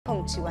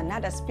to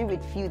another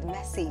spirit-filled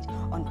message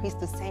on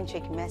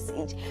Christocentric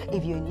Message.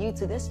 If you're new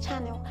to this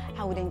channel,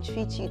 I would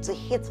entreat you to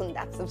hit on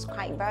that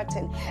subscribe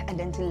button and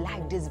then to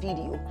like this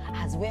video.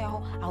 As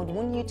well, I would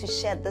want you to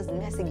share this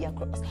message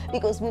across,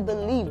 because we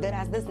believe that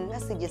as this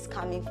message is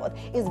coming forth,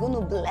 it's going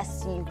to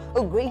bless you.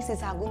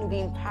 Graces are going to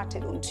be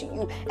imparted unto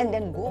you, and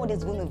then God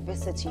is going to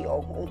visit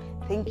your home.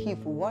 Thank you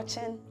for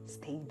watching.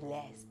 Stay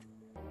blessed.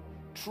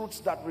 Truths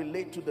that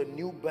relate to the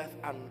new birth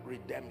and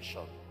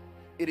redemption.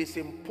 It is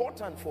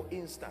important, for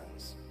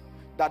instance,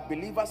 that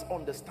believers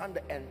understand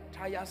the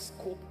entire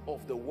scope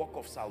of the work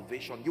of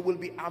salvation. You will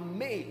be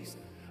amazed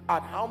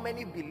at how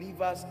many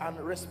believers, and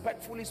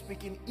respectfully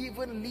speaking,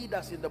 even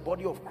leaders in the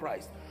body of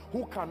Christ,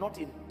 who cannot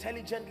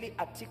intelligently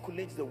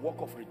articulate the work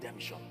of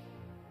redemption.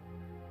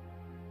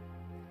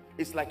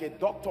 It's like a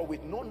doctor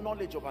with no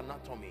knowledge of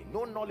anatomy,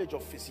 no knowledge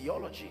of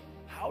physiology.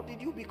 How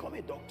did you become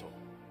a doctor?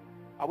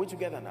 Are we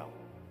together now?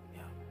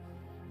 Yeah.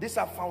 These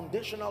are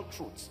foundational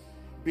truths.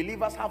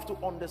 Believers have to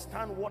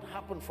understand what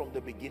happened from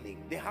the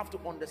beginning. They have to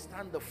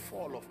understand the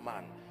fall of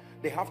man.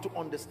 They have to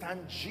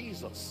understand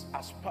Jesus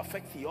as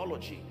perfect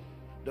theology,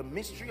 the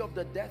mystery of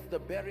the death, the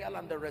burial,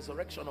 and the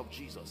resurrection of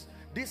Jesus.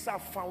 These are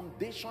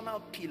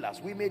foundational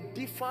pillars. We may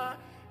differ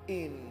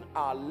in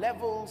our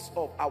levels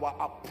of our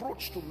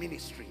approach to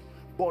ministry,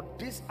 but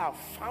these are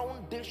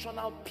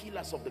foundational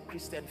pillars of the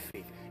Christian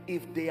faith.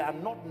 If they are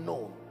not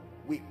known,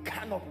 we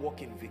cannot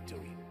walk in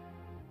victory.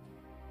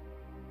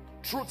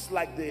 Truths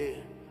like the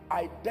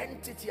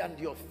identity and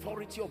the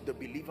authority of the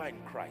believer in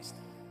Christ.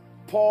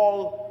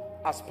 Paul,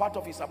 as part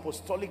of his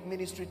apostolic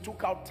ministry,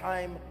 took out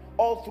time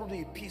all through the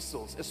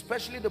epistles,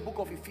 especially the book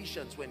of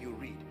Ephesians. When you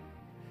read,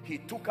 he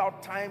took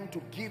out time to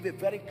give a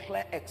very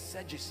clear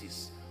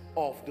exegesis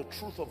of the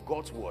truth of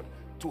God's word,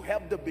 to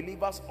help the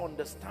believers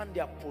understand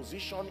their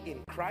position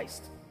in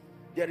Christ.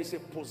 There is a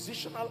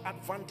positional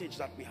advantage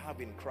that we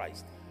have in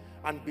Christ,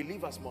 and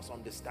believers must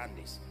understand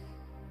this.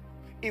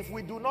 If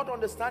we do not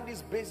understand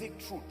these basic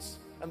truths,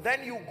 and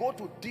then you go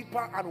to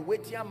deeper and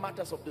weightier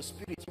matters of the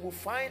spirit, you will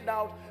find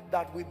out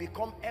that we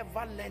become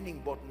ever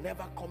learning but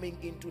never coming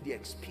into the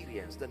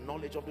experience, the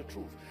knowledge of the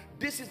truth.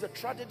 This is the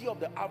tragedy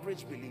of the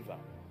average believer.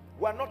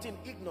 We are not in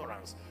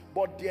ignorance,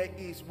 but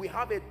we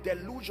have a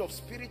deluge of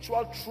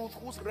spiritual truth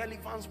whose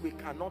relevance we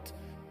cannot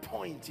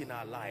point in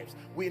our lives.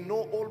 We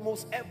know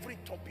almost every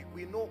topic.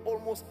 We know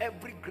almost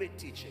every great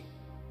teaching.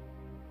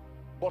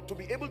 But to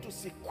be able to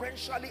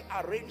sequentially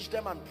arrange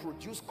them and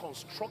produce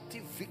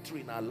constructive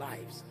victory in our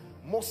lives,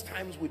 most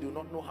times we do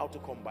not know how to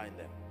combine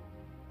them.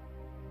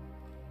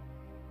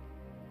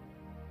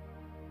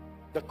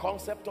 The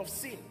concept of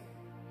sin,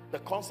 the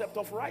concept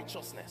of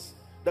righteousness,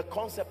 the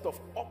concept of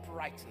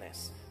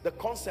uprightness, the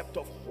concept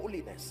of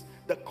holiness,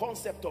 the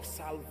concept of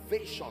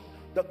salvation,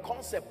 the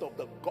concept of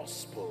the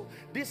gospel.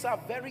 These are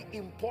very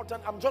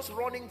important. I'm just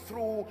running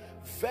through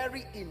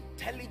very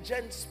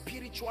intelligent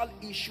spiritual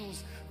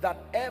issues that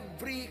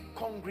every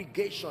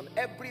congregation,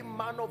 every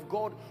man of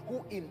God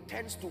who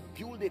intends to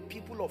build a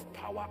people of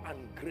power and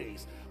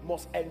grace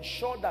must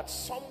ensure that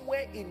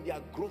somewhere in their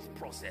growth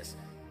process,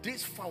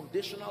 these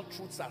foundational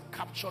truths are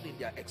captured in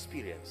their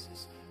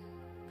experiences.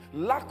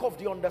 Lack of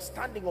the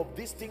understanding of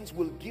these things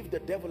will give the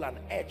devil an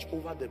edge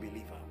over the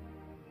believer.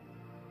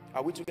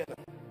 Are we together?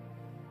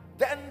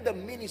 Then the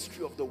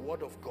ministry of the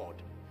word of God.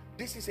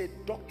 This is a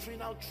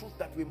doctrinal truth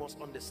that we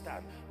must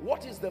understand.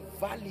 What is the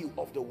value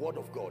of the word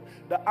of God?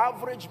 The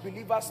average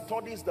believer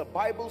studies the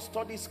Bible,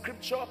 studies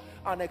scripture,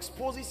 and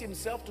exposes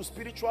himself to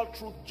spiritual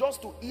truth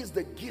just to ease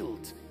the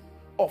guilt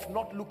of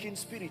not looking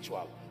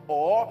spiritual,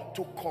 or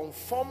to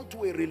conform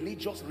to a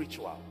religious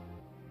ritual.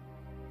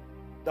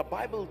 The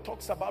Bible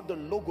talks about the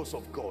logos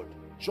of God.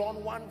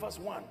 John 1 verse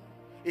 1.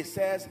 It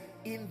says,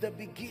 in the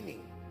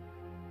beginning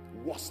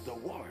was the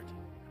word,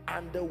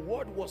 and the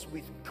word was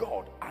with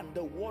God, and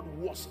the word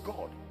was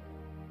God.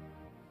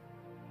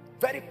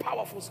 Very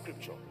powerful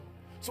scripture.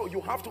 So you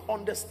have to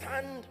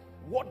understand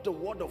what the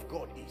word of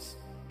God is,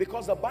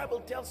 because the Bible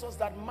tells us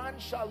that man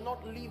shall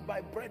not live by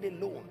bread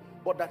alone,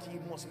 but that he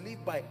must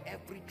live by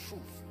every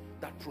truth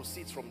that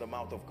proceeds from the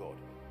mouth of God.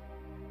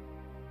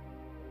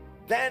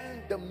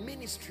 Then the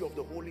ministry of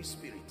the Holy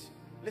Spirit.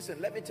 Listen,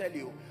 let me tell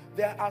you,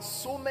 there are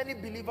so many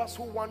believers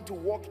who want to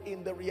walk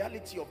in the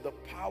reality of the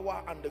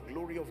power and the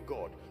glory of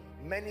God.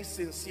 Many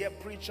sincere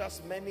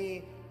preachers,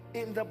 many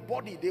in the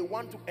body, they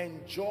want to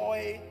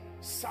enjoy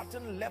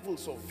certain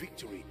levels of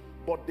victory,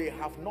 but they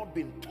have not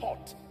been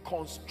taught,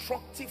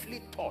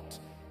 constructively taught,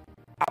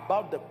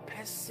 about the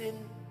person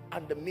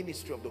and the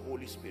ministry of the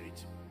Holy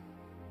Spirit.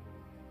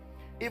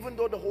 Even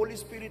though the Holy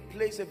Spirit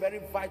plays a very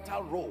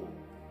vital role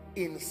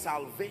in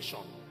salvation,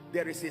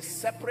 there is a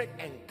separate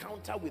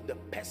encounter with the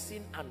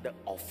person and the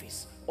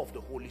office of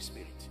the Holy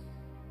Spirit.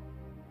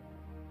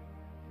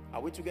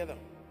 Are we together?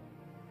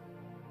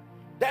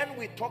 Then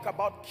we talk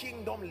about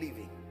kingdom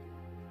living.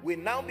 We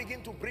now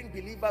begin to bring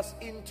believers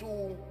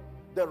into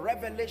the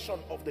revelation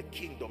of the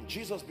kingdom.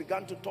 Jesus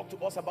began to talk to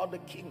us about the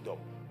kingdom.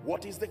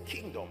 What is the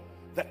kingdom?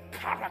 The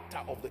character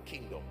of the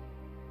kingdom.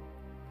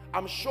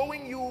 I'm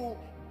showing you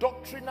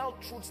doctrinal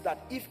truths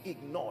that if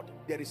ignored,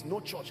 there is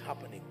no church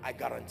happening, I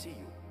guarantee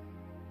you.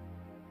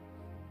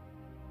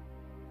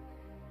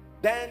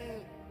 Then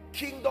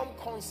kingdom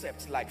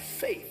concepts like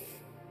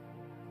faith,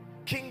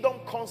 kingdom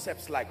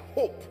concepts like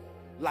hope,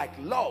 like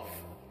love,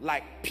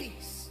 like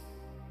peace.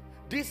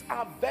 These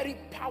are very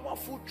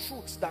powerful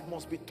truths that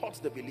must be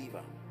taught the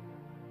believer.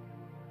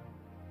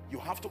 You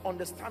have to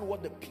understand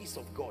what the peace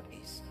of God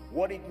is,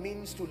 what it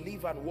means to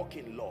live and walk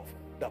in love,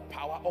 the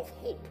power of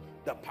hope,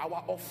 the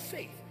power of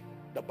faith.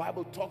 The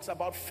Bible talks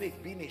about faith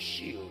being a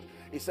shield.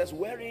 It says,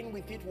 wherein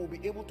with it we'll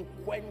be able to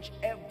quench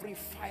every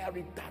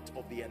fiery dart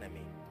of the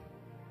enemy.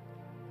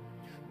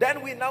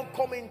 Then we now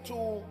come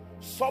into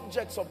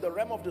subjects of the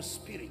realm of the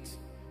spirit,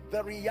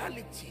 the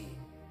reality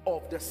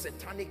of the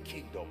satanic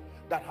kingdom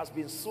that has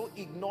been so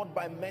ignored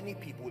by many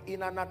people.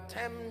 In an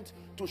attempt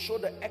to show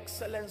the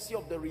excellency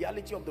of the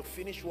reality of the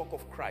finished work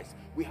of Christ,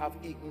 we have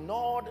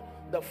ignored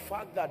the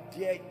fact that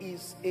there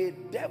is a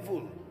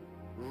devil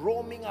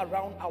roaming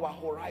around our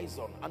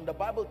horizon, and the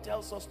Bible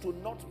tells us to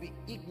not be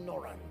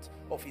ignorant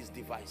of his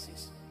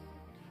devices.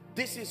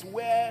 This is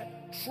where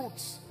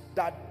truths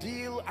that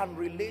deal and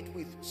relate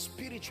with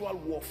spiritual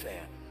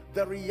warfare,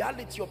 the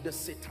reality of the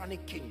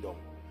satanic kingdom,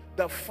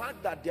 the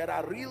fact that there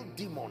are real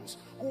demons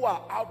who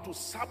are out to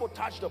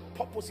sabotage the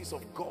purposes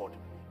of God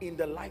in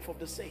the life of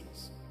the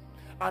saints,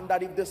 and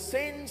that if the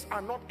saints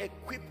are not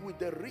equipped with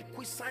the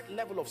requisite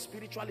level of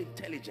spiritual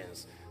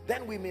intelligence,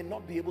 then we may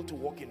not be able to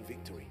walk in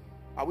victory.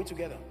 Are we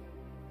together?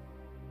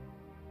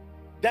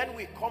 Then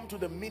we come to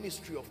the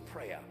ministry of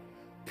prayer.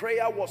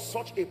 Prayer was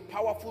such a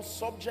powerful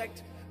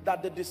subject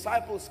that the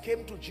disciples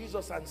came to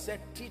Jesus and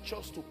said, teach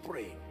us to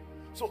pray.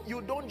 So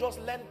you don't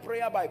just learn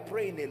prayer by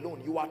praying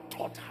alone, you are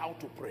taught how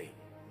to pray.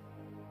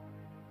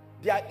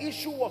 Their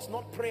issue was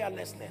not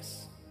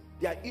prayerlessness,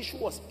 their issue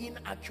was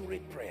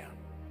inaccurate prayer.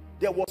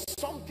 There was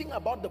something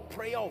about the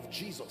prayer of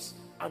Jesus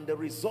and the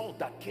result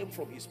that came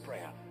from his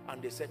prayer,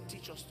 and they said,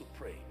 teach us to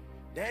pray.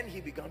 Then he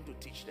began to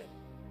teach them.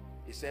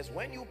 He says,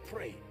 when you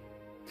pray,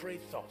 pray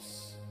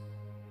thus.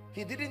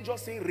 He didn't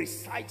just say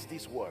recite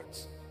these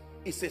words.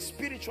 It's a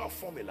spiritual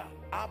formula.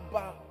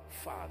 Abba,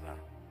 Father.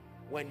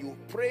 When you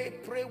pray,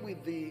 pray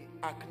with the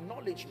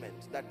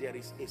acknowledgement that there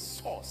is a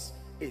source,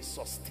 a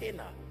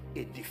sustainer,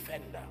 a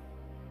defender.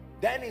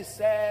 Then he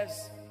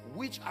says,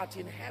 which art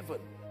in heaven.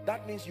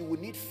 That means you will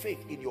need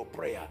faith in your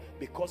prayer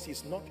because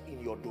he's not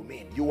in your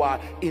domain. You are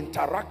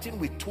interacting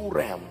with two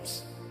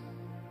realms.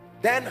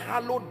 Then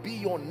hallowed be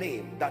your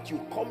name, that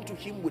you come to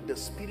him with the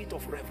spirit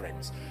of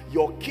reverence.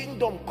 Your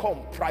kingdom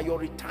come.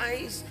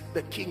 Prioritize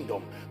the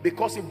kingdom,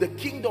 because if the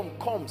kingdom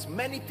comes,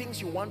 many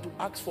things you want to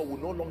ask for will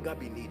no longer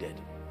be needed.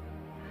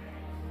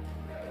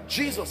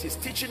 Jesus is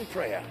teaching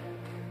prayer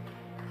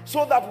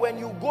so that when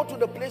you go to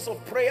the place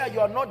of prayer, you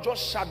are not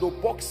just shadow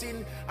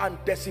boxing and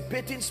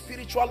dissipating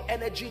spiritual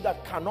energy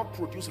that cannot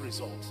produce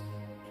results.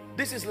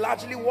 This is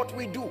largely what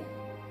we do.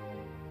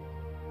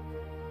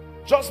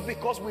 Just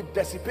because we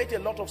dissipate a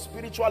lot of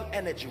spiritual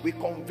energy, we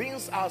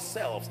convince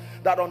ourselves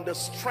that on the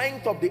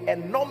strength of the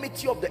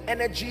enormity of the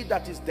energy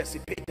that is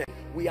dissipated,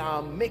 we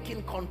are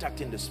making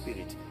contact in the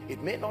spirit.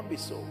 It may not be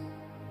so.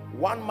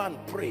 One man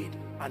prayed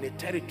and a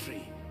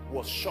territory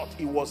was shut.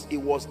 It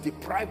was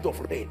deprived of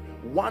rain.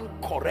 One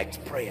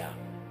correct prayer.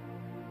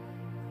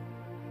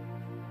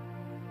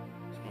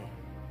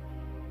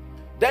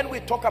 Then we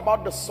talk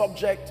about the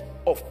subject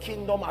of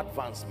kingdom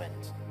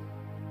advancement.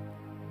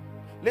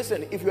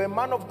 Listen, if you're a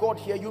man of God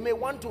here, you may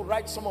want to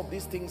write some of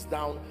these things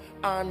down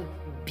and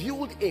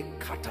build a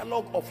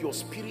catalog of your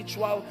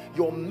spiritual,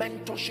 your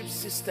mentorship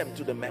system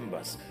to the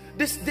members.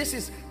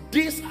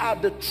 These are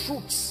the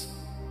truths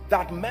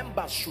that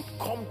members should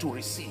come to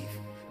receive.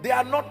 They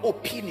are not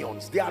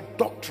opinions, they are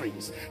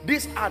doctrines.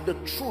 These are the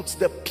truths,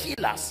 the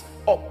pillars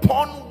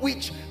upon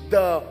which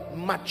the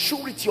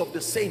maturity of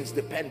the saints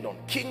depend on.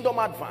 Kingdom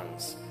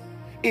advance.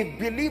 If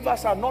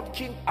believers are not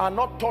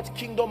taught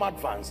kingdom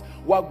advance,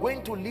 we are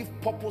going to live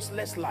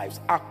purposeless lives,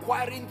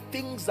 acquiring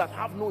things that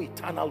have no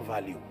eternal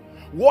value.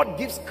 What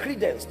gives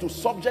credence to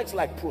subjects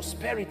like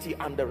prosperity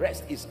and the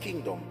rest is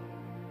kingdom.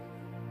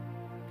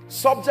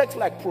 Subjects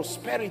like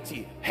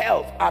prosperity,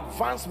 health,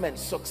 advancement,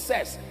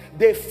 success,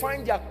 they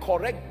find their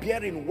correct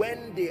bearing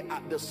when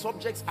the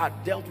subjects are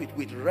dealt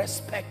with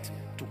respect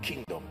to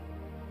kingdom.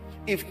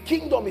 If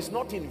kingdom is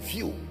not in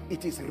view,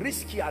 it is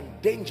risky and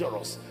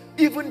dangerous,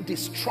 even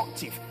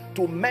destructive,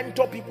 to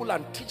mentor people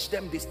and teach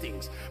them these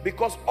things,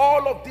 because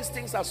all of these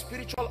things are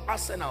spiritual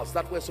arsenals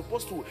that we're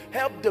supposed to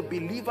help the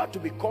believer to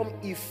become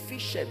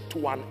efficient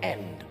to an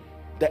end.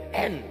 The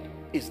end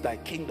is thy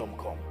kingdom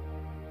come.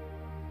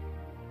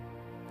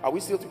 Are we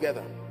still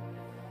together?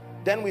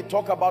 Then we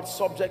talk about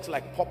subjects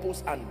like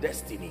purpose and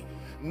destiny.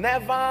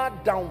 Never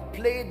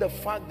downplay the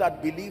fact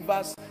that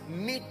believers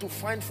need to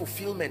find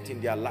fulfillment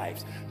in their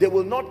lives. They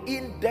will not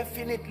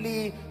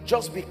indefinitely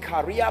just be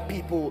career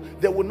people.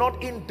 They will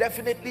not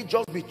indefinitely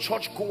just be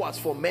churchgoers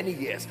for many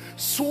years.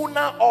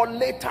 Sooner or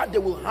later, they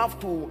will have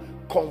to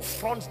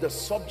confront the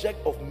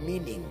subject of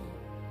meaning.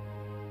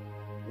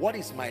 What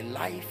is my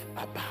life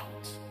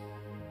about?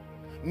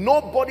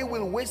 Nobody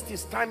will waste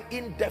his time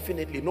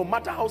indefinitely, no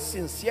matter how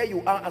sincere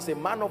you are as a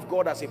man of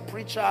God, as a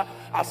preacher,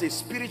 as a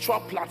spiritual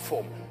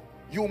platform.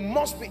 You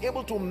must be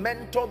able to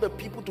mentor the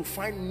people to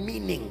find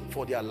meaning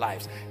for their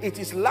lives. It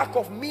is lack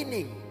of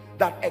meaning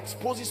that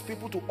exposes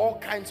people to all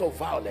kinds of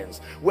violence.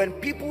 When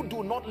people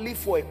do not live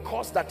for a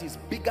cause that is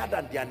bigger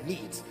than their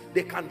needs,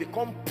 they can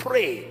become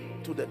prey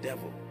to the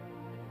devil.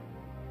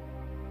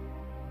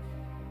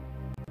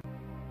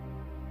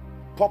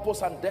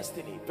 Purpose and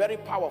destiny, very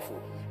powerful.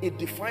 It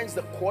defines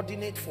the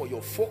coordinate for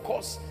your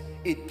focus.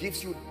 It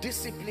gives you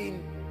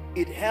discipline.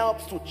 It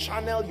helps to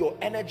channel your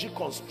energy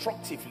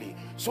constructively.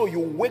 So you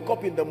wake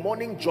up in the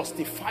morning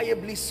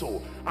justifiably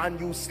so, and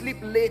you sleep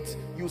late,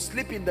 you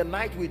sleep in the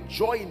night with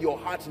joy in your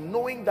heart,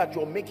 knowing that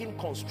you're making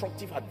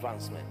constructive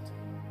advancement.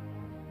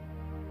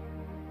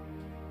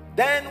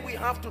 Then we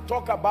have to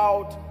talk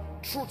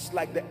about truths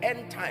like the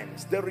end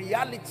times, the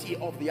reality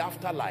of the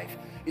afterlife.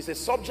 It's a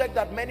subject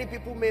that many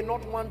people may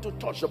not want to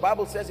touch. The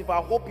Bible says if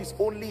our hope is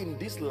only in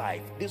this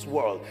life, this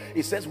world,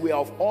 it says we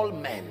are of all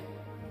men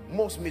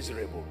most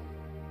miserable.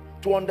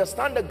 To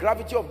understand the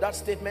gravity of that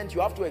statement,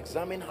 you have to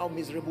examine how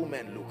miserable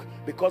men look,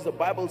 because the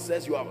Bible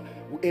says you are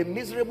a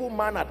miserable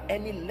man at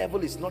any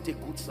level is not a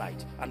good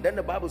sight. And then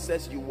the Bible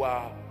says you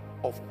are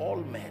of all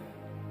men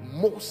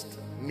most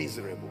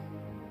miserable.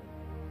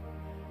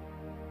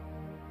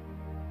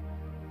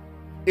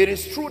 It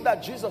is true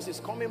that Jesus is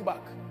coming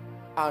back,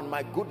 and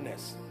my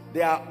goodness,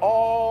 there are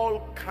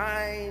all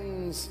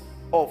kinds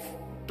of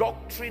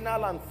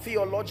doctrinal and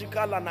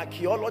theological and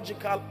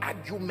archaeological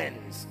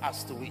arguments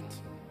as to it.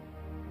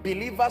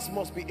 Believers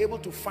must be able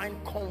to find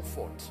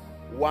comfort.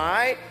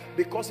 Why?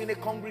 Because in a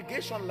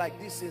congregation like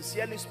this,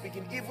 sincerely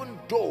speaking, even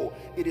though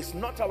it is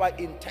not our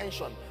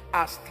intention,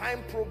 as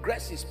time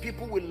progresses,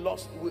 people will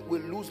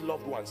lose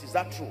loved ones. Is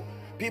that true?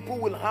 People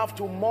will have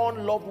to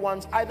mourn loved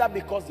ones either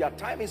because their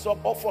time is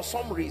up or for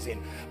some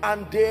reason.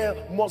 And there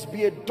must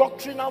be a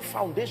doctrinal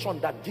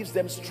foundation that gives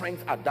them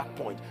strength at that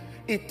point.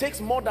 It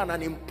takes more than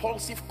an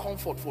impulsive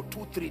comfort for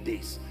 2-3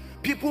 days.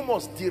 People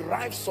must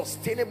derive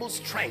sustainable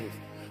strength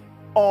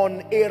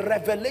on a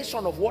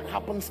revelation of what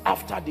happens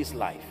after this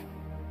life.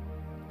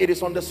 It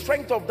is on the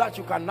strength of that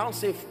you can now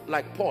say,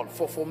 like Paul,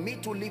 for me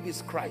to live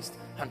is Christ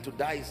and to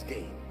die is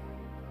gain.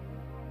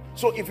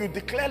 So if you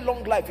declare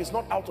long life, it's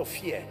not out of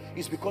fear,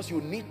 it's because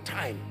you need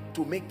time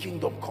to make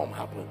kingdom come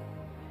happen.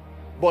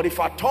 But if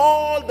at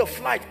all the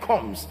flight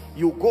comes,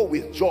 you go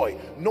with joy,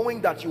 knowing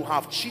that you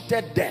have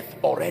cheated death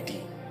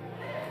already.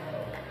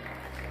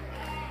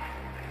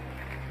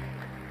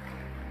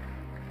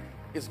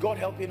 Is God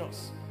helping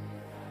us?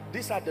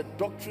 These are the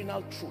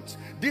doctrinal truths.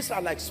 These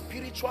are like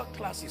spiritual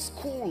classes,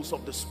 schools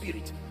of the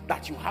spirit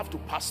that you have to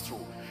pass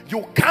through.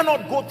 You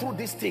cannot go through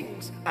these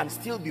things and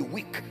still be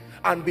weak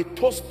and be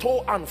tossed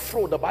to and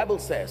fro. The Bible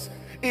says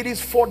it is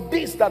for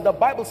this that the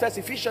Bible says,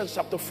 Ephesians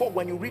chapter 4,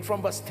 when you read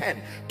from verse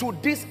 10, to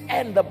this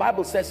end the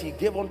Bible says he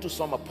gave unto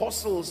some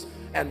apostles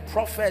and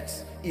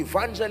prophets,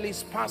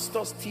 evangelists,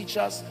 pastors,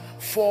 teachers,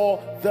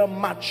 for the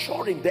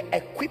maturing, the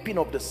equipping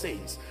of the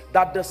saints,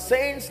 that the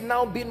saints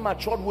now being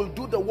matured will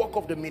do the work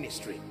of the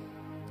ministry,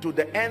 to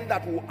the end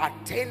that will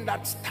attain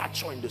that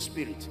stature in the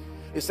spirit.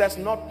 It says,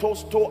 not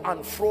tossed to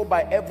and fro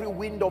by every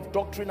wind of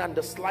doctrine and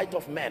the sleight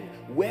of men,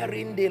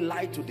 wherein they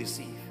lie to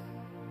deceive.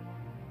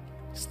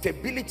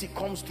 Stability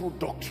comes through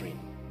doctrine.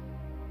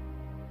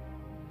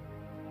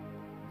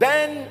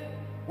 Then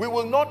we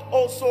will not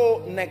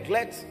also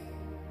neglect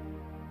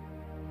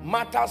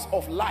matters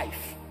of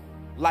life,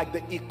 like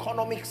the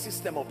economic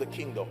system of the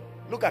kingdom.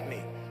 Look at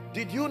me.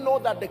 Did you know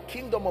that the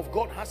kingdom of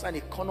God has an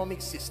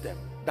economic system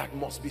that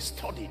must be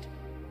studied?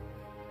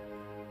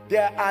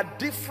 There are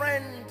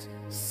different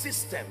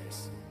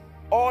systems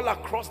all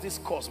across this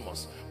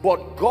cosmos,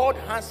 but God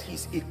has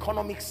his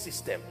economic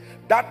system.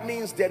 That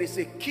means there is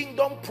a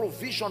kingdom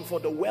provision for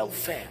the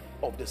welfare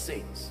of the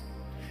saints.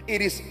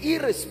 It is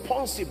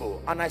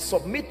irresponsible, and I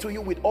submit to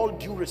you with all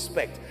due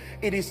respect,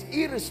 it is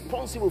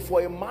irresponsible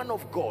for a man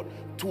of God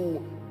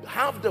to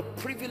have the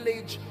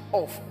privilege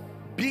of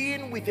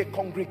being with a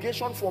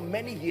congregation for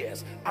many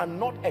years and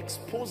not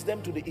expose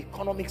them to the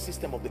economic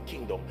system of the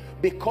kingdom,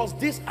 because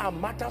these are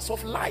matters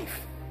of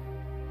life.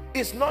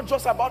 It's not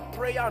just about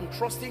prayer and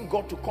trusting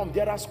God to come.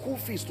 There are school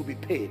fees to be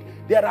paid.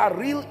 There are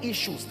real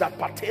issues that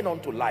pertain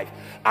unto life,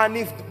 and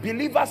if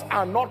believers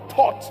are not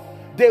taught,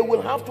 they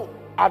will have to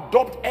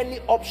adopt any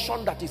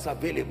option that is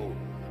available,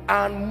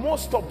 and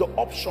most of the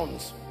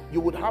options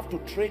you would have to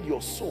trade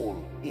your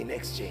soul in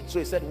exchange. So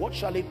he said, what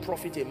shall it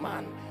profit a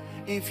man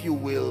if you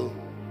will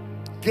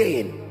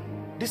gain,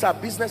 these are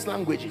business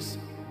languages,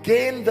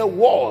 gain the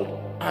world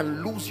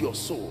and lose your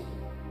soul?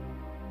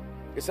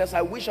 It says,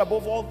 I wish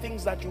above all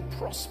things that you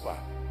prosper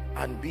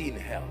and be in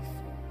health.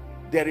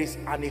 There is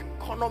an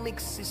economic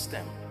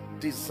system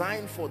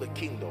designed for the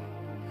kingdom.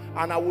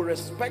 And I will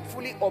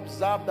respectfully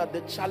observe that the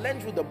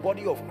challenge with the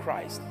body of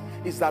Christ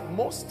is that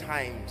most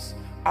times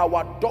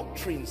our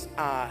doctrines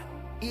are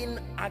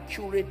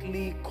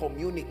inaccurately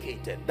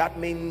communicated. That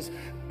means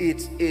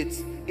it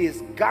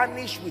is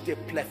garnished with a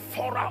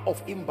plethora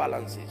of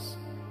imbalances.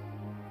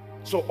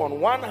 So on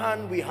one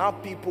hand, we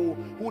have people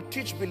who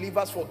teach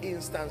believers, for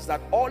instance,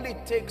 that all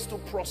it takes to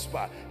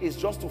prosper is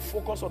just to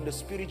focus on the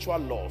spiritual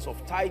laws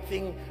of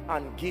tithing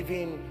and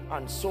giving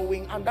and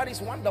sowing, and that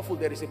is wonderful.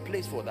 There is a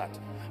place for that.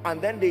 And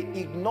then they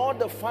ignore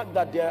the fact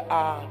that there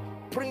are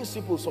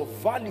principles of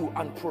value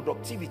and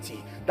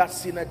productivity that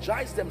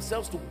synergize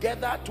themselves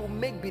together to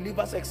make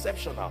believers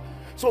exceptional.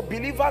 So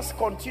believers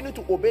continue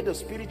to obey the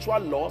spiritual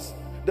laws.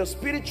 The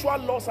spiritual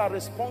laws are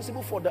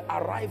responsible for the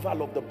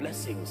arrival of the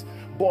blessings,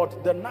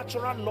 but the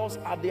natural laws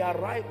are they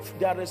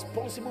are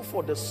responsible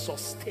for the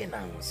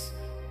sustenance.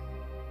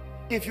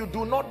 If you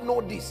do not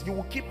know this, you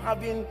will keep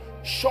having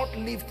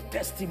short-lived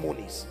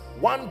testimonies.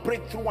 One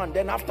breakthrough, and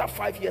then after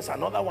 5 years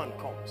another one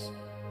comes.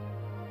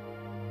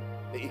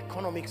 The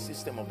economic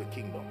system of the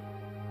kingdom.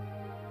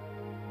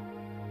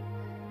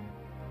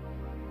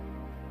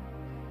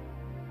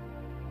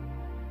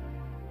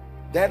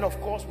 Then of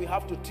course we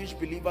have to teach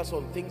believers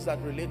on things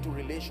that relate to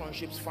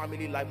relationships,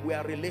 family life. We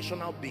are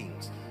relational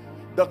beings.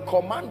 The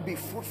command, be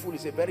fruitful,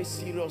 is a very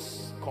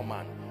serious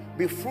command.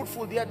 Be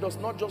fruitful there does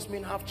not just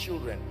mean have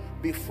children.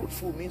 Be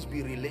fruitful means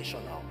be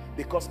relational,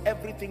 because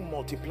everything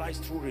multiplies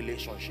through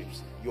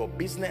relationships. Your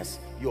business,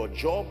 your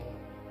job,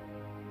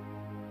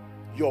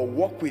 your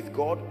walk with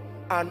God.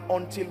 And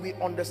until we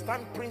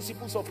understand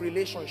principles of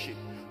relationship,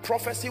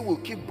 prophecy will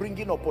keep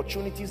bringing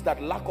opportunities that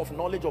lack of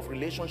knowledge of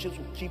relationships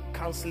will keep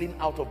canceling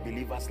out of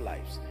believers'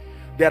 lives.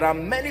 There are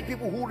many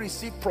people who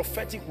receive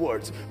prophetic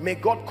words. May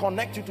God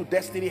connect you to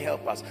destiny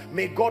helpers.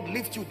 May God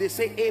lift you. They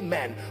say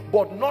amen,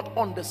 but not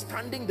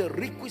understanding the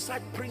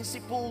requisite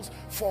principles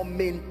for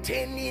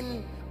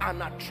maintaining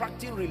and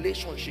attracting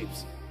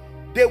relationships.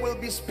 They will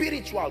be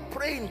spiritual,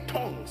 pray in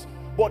tongues,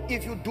 but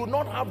if you do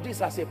not have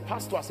this as a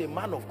pastor, as a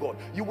man of God,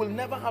 you will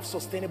never have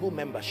sustainable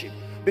membership,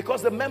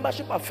 because the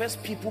membership affects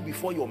people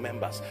before your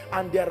members.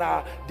 And there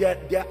are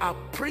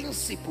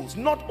principles,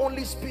 not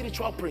only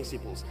spiritual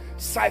principles,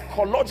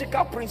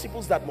 psychological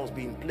principles that must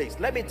be in place.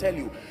 Let me tell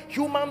you,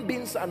 human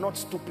beings are not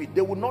stupid.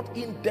 They will not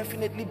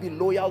indefinitely be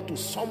loyal to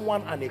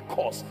someone and a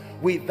cause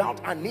without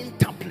an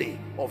interplay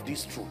of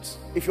these truths.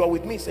 If you are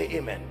with me, say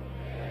amen.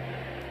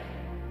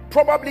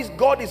 Probably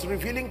God is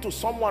revealing to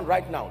someone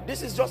right now.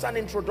 This is just an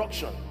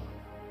introduction.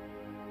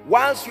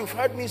 Whilst you've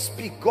heard me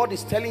speak, God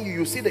is telling you,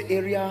 you see the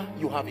area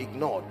you have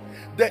ignored.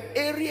 The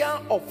area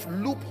of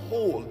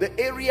loophole, the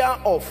area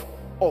of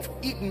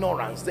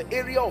ignorance, the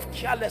area of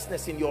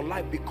carelessness in your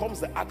life becomes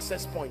the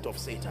access point of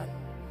Satan.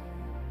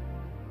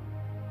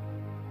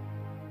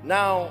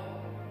 Now,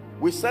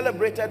 we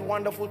celebrated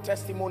wonderful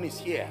testimonies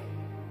here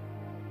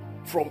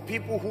from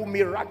people who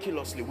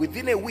miraculously,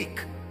 within a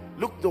week,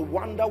 look, the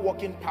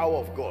wonder-working power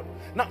of God.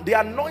 Now, the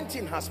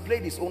anointing has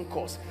played its own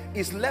course.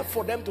 It's left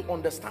for them to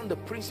understand the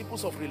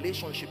principles of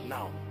relationship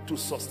now to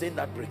sustain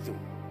that breakthrough.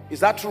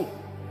 Is that true?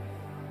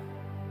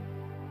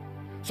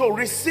 So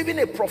receiving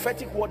a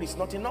prophetic word is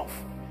not enough.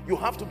 You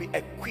have to be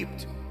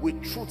equipped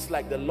with truths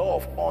like the law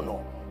of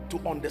honor to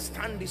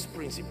understand these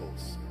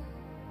principles.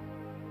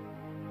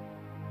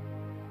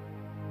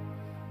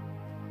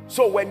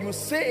 So when you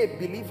say a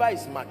believer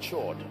is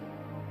matured,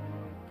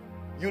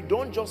 you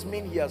don't just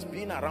mean he has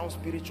been around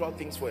spiritual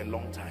things for a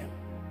long time.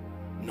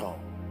 No.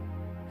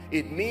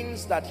 It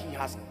means that he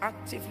has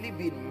actively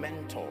been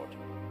mentored.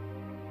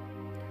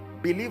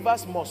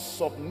 Believers must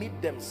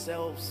submit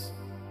themselves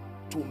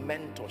to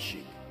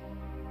mentorship.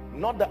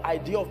 Not the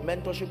idea of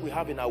mentorship we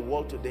have in our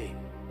world today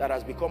that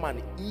has become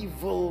an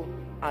evil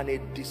and a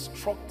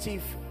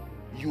destructive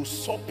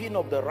usurping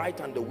of the right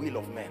and the will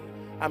of men.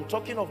 I'm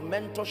talking of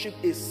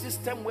mentorship, a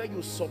system where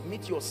you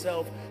submit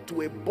yourself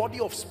to a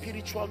body of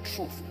spiritual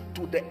truth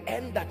to the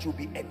end that you'll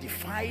be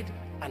edified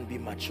and be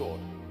matured.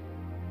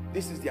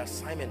 This is the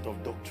assignment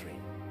of doctrine.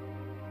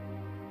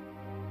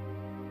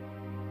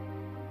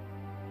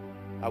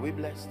 Are we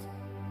blessed?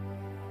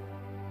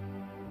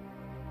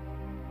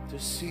 To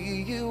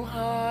see you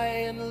high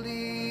and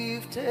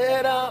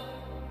lifted up,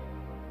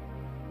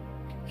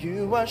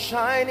 you are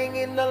shining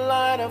in the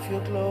light of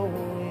your glory.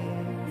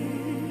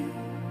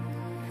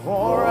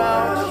 Pour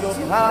out your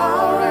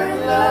power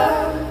and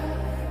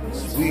love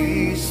as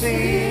we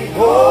sing,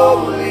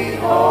 holy,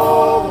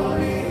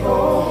 holy,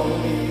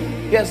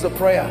 holy. Here's the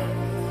prayer.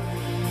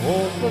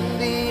 Open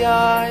the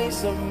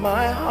eyes of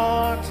my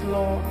heart,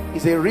 Lord.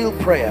 It's a real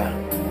prayer.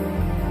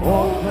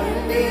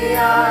 Open the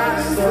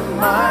eyes of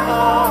my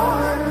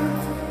heart.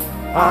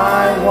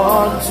 I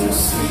want to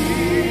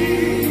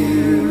see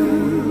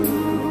you.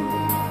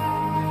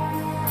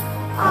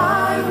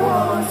 I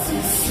want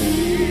to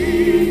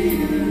see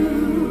you.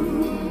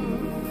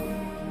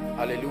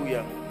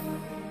 Hallelujah.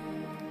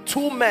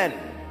 Two men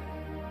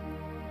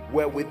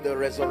were with the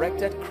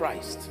resurrected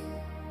Christ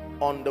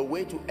on the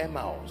way to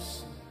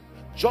Emmaus.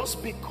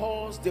 Just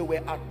because they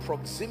were at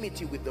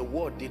proximity with the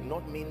word did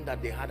not mean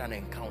that they had an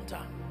encounter.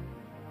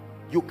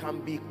 You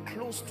can be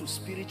close to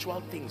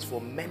spiritual things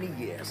for many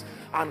years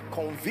and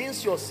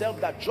convince yourself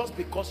that just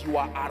because you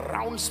are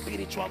around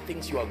spiritual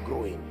things you are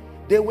growing.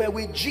 They were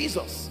with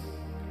Jesus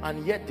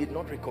and yet did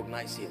not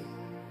recognize him.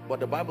 But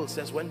the Bible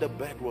says when the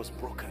bed was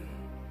broken,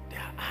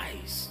 their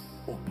eyes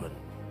opened.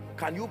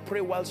 Can you pray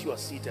whilst you are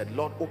seated?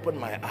 Lord, open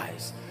my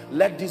eyes.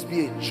 Let this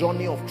be a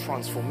journey of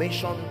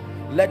transformation.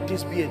 Let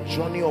this be a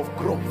journey of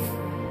growth.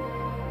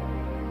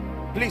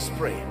 Please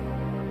pray.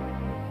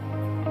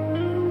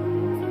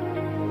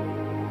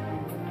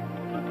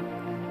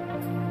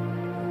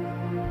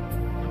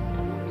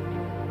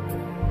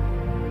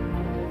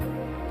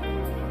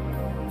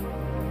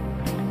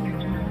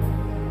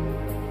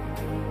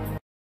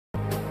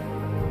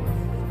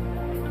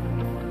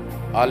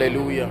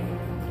 Hallelujah.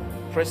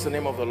 Praise the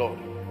name of the Lord.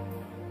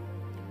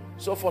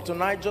 So for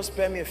tonight, just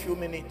spare me a few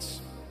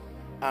minutes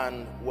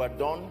and we're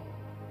done.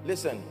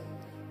 Listen,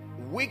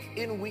 week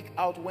in, week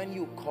out, when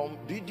you come,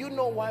 did you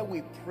know why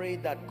we pray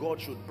that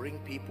God should bring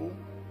people?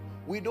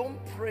 We don't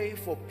pray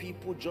for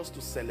people just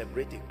to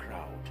celebrate a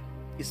crowd.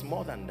 It's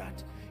more than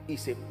that.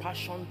 It's a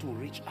passion to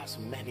reach as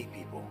many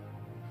people.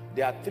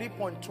 There are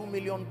 3.2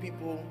 million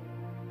people,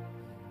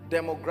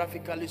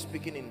 demographically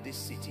speaking, in this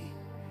city.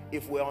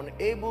 If we're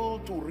unable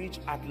to reach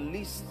at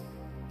least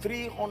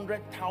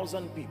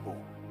 300,000 people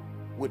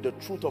with the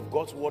truth of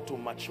God's word to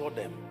mature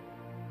them,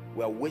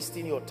 we're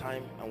wasting your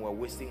time and we're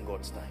wasting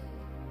God's time.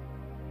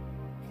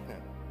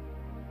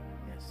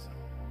 Yes.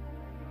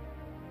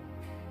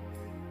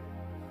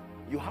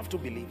 You have to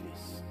believe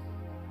this.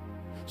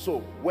 So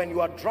when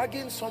you are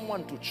dragging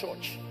someone to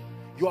church,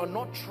 you are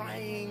not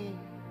trying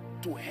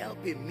to help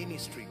a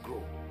ministry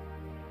grow.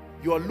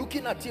 You are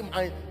looking at him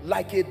and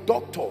like a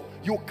doctor,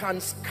 you can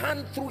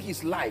scan through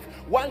his life.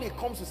 While he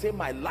comes to say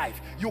my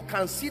life, you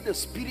can see the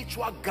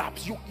spiritual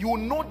gaps. You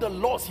know the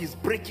laws he's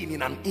breaking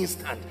in an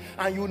instant.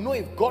 And you know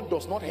if God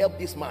does not help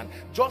this man,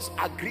 just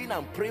agreeing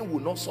and praying will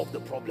not solve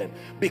the problem.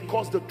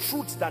 Because the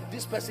truths that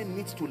this person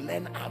needs to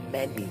learn are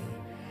many.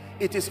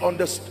 It is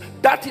understood.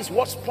 That is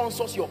what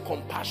sponsors your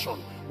compassion.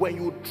 When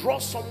you draw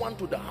someone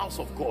to the house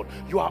of God,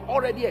 you are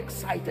already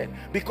excited,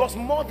 because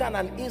more than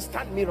an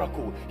instant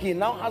miracle, he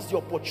now has the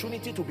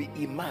opportunity to be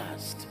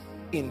immersed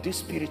in this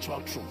spiritual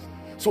truth.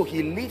 So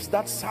he leaves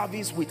that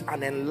service with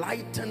an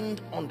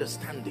enlightened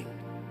understanding,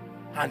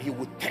 and he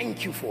would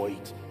thank you for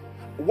it.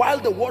 While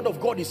the word of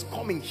God is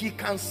coming, he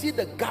can see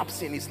the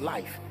gaps in his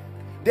life.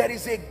 There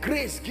is a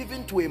grace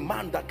given to a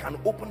man that can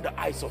open the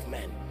eyes of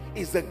men.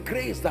 It's the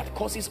grace that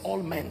causes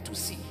all men to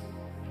see.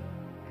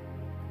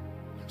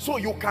 So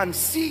you can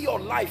see your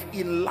life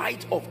in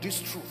light of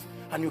this truth,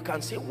 and you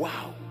can say,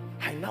 wow,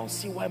 I now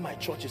see why my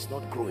church is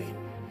not growing.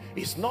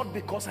 It's not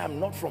because I'm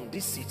not from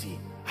this city.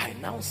 I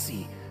now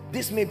see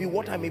this may be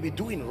what I may be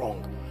doing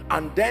wrong.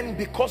 And then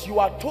because you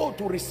are told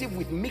to receive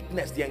with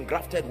meekness the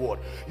engrafted word,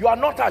 you are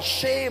not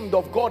ashamed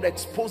of God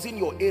exposing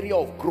your area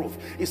of growth.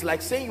 It's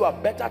like saying you are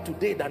better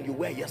today than you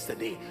were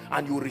yesterday,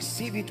 and you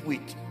receive it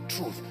with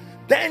truth.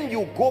 Then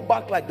you go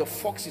back like the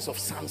foxes of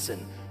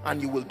Samson, and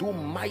you will do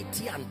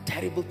mighty and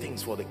terrible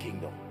things for the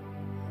kingdom.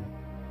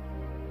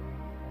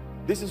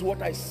 This is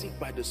what I seek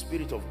by the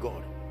Spirit of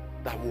God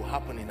that will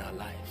happen in our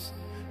lives.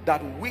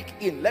 That week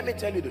in, let me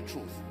tell you the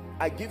truth,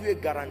 I give you a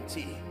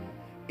guarantee.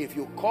 If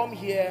you come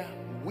here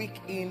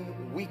week in,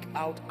 week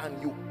out, and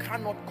you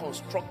cannot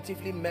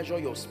constructively measure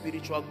your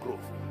spiritual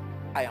growth,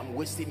 I am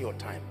wasting your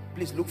time.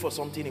 Please look for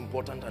something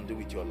important and do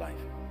with your life.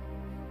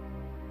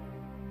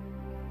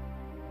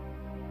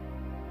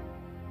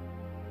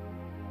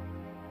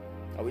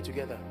 Are we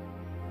together?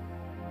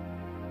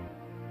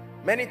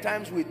 Many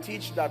times we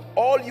teach that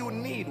all you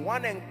need,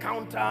 one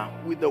encounter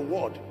with the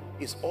word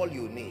is all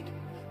you need.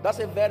 That's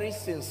a very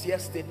sincere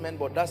statement,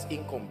 but that's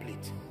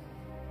incomplete.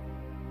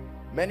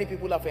 Many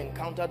people have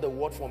encountered the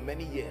word for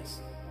many years.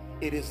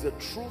 It is the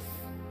truth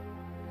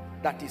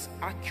that is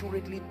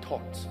accurately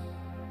taught,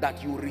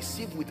 that you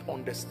receive with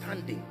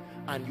understanding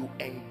and you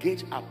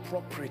engage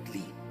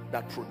appropriately,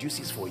 that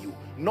produces for you,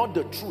 not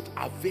the truth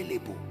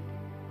available.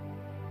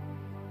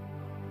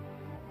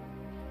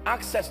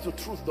 Access to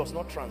truth does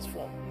not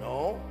transform.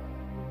 No,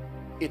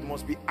 it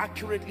must be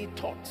accurately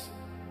taught.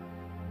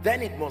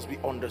 Then it must be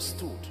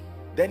understood.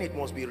 Then it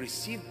must be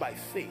received by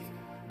faith.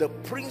 The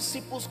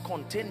principles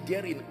contained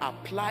therein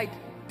applied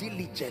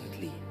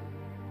diligently.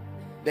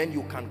 Then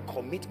you can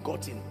commit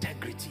God's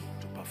integrity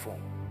to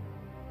perform.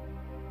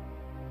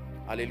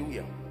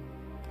 Hallelujah.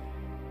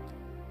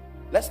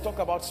 Let's talk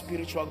about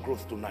spiritual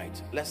growth tonight.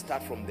 Let's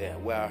start from there.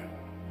 We're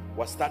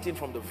starting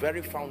from the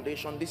very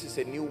foundation. This is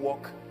a new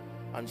walk.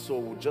 And so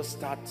we'll just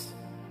start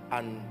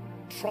and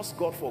trust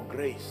God for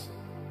grace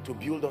to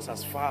build us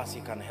as far as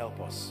he can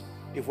help us.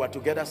 If we're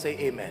together, say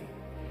amen.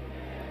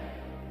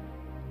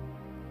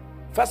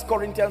 1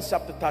 Corinthians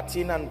chapter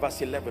 13 and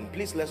verse 11.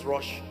 Please, let's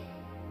rush.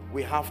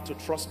 We have to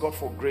trust God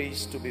for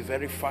grace to be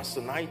very fast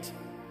tonight,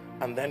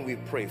 and then we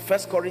pray. 1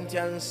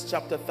 Corinthians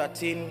chapter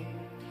 13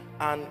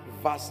 and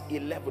verse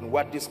 11.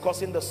 We're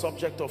discussing the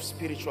subject of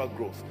spiritual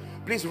growth.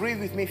 Please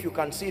read with me if you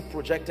can see it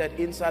projected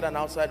inside and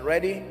outside.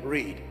 Ready?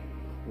 Read.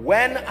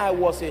 When I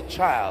was a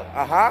child,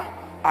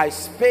 I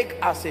spake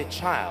as a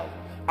child,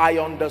 I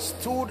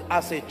understood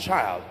as a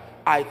child,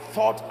 I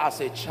thought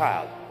as a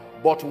child.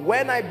 But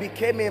when I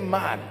became a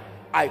man,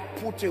 I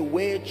put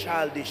away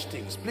childish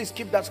things. Please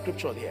keep that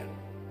scripture there.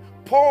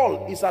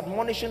 Paul is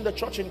admonishing the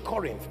church in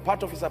Corinth,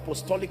 part of his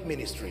apostolic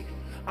ministry,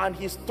 and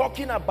he's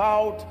talking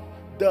about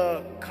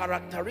the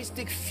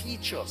characteristic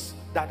features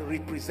that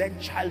represent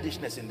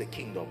childishness in the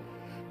kingdom.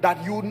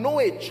 That you know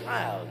a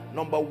child,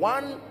 number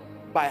one,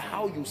 by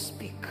how you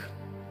speak.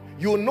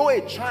 You know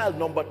a child,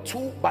 number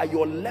two, by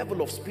your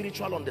level of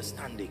spiritual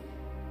understanding.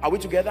 Are we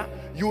together?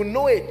 You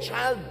know a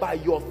child by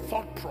your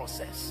thought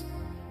process,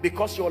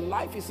 because your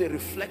life is a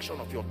reflection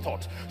of your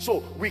thought.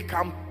 So we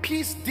can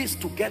piece this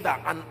together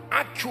and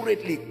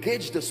accurately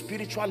gauge the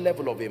spiritual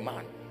level of a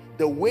man.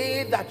 The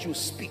way that you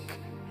speak,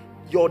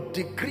 your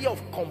degree of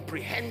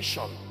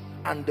comprehension,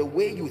 and the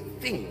way you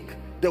think,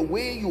 the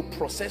way you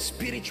process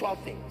spiritual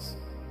things.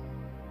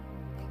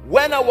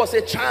 When I was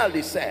a child,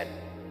 he said,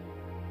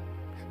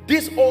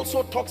 this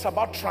also talks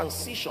about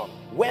transition.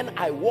 When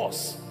I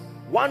was,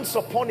 once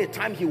upon a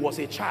time he was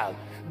a child.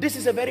 This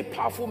is a very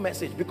powerful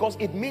message, because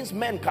it means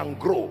men can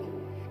grow.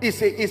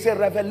 It's a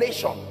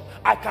revelation.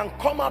 I can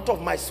come out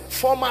of my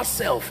former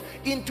self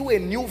into a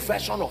new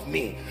version of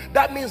me.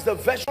 That means the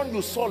version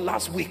you saw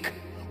last week,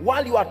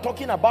 while you are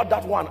talking about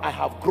that one, I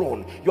have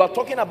grown. You are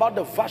talking about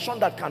the version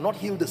that cannot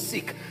heal the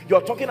sick. You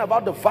are talking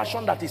about the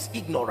version that is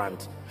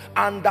ignorant,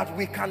 and that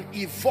we can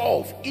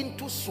evolve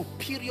into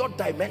superior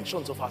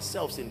dimensions of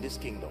ourselves in this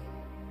kingdom.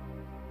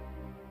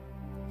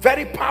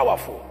 Very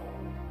powerful.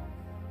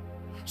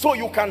 So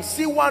you can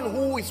see one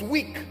who is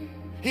weak.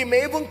 He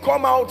may even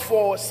come out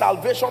for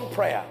salvation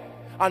prayer,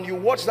 and you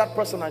watch that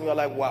person and you're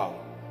like, wow,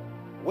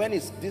 when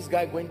is this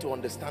guy going to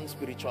understand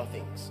spiritual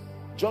things?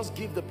 Just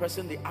give the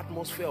person the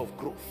atmosphere of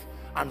growth,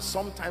 and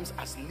sometimes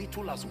as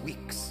little as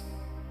weeks,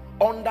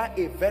 under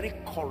a very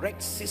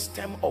correct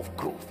system of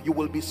growth, you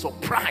will be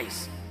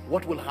surprised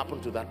what will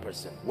happen to that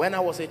person. When I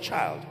was a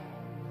child,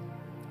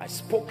 I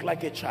spoke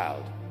like a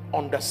child,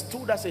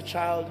 understood as a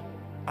child,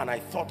 and I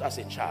thought as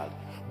a child.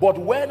 But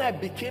when I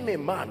became a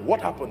man, what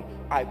happened?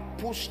 I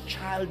pushed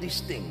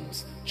childish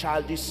things,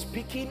 childish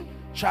speaking,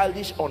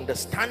 childish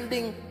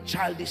understanding,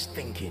 childish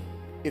thinking.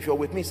 If you're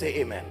with me, say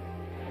amen.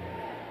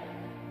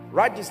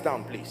 Write this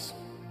down, please.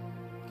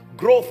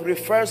 Growth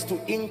refers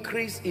to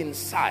increase in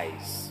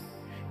size,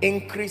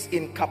 increase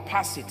in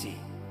capacity,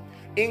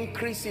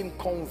 increase in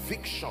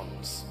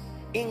convictions,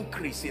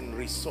 increase in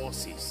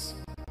resources.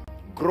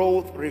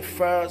 Growth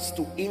refers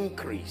to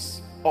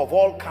increase of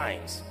all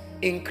kinds.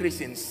 Increase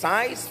in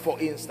size, for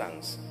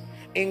instance,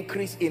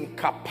 increase in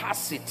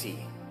capacity,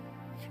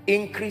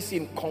 increase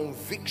in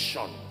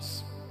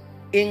convictions,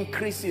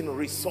 increase in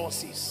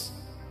resources.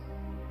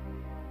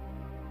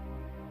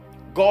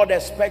 God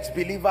expects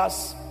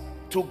believers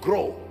to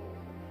grow.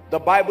 The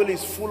Bible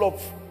is full of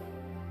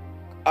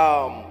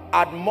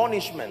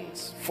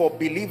admonishments for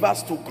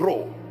believers to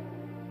grow.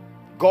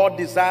 God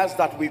desires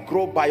that we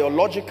grow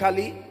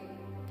biologically.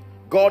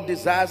 God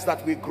desires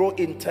that we grow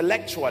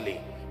intellectually.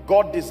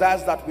 God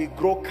desires that we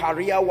grow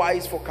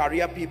career-wise for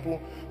career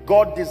people.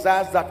 God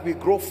desires that we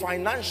grow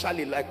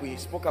financially, like we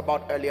spoke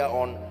about earlier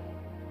on.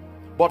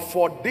 But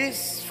for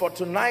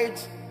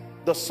tonight,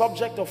 the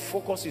subject of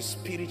focus is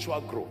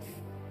spiritual growth.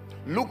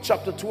 Luke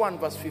chapter 2 and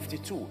verse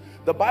 52.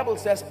 The Bible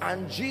says,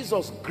 and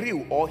Jesus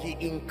grew, or he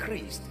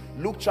increased.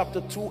 Luke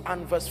chapter 2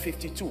 and verse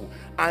 52.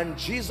 And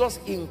Jesus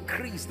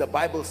increased, the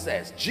Bible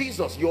says.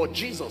 Jesus, your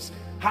Jesus,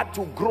 had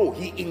to grow.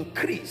 He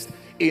increased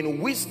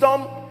in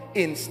wisdom,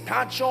 in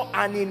stature,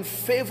 and in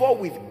favor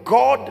with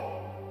God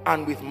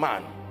and with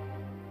man.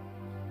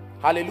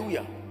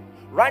 Hallelujah.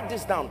 Write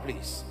this down,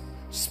 please.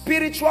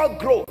 Spiritual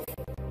growth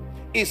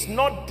is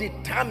not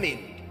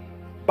determined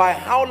by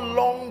how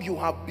long you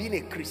have been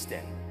a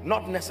Christian.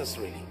 Not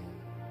necessarily.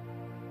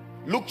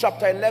 Luke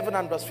chapter 11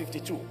 and verse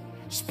 52.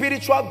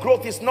 Spiritual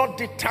growth is not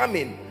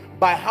determined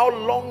by how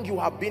long you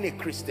have been a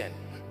Christian.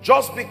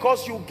 Just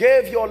because you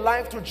gave your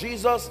life to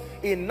Jesus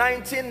in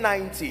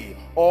 1990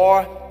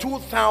 or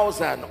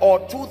 2000 or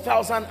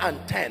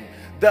 2010,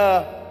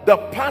 the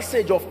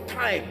passage of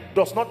time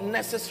does not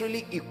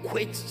necessarily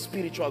equate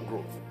spiritual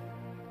growth.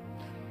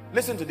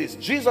 Listen to this.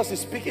 Jesus is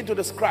speaking to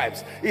the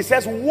scribes. He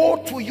says,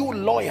 woe to you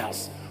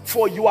lawyers,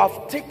 for you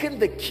have taken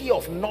the key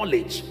of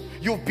knowledge.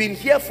 You've been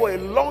here for a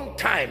long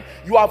time.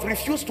 You have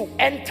refused to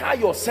enter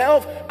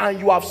yourself, and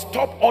you have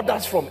stopped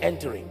others from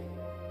entering.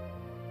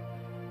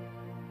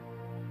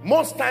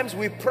 Most times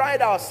we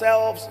pride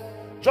ourselves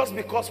just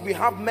because we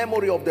have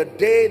memory of the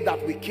day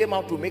that we came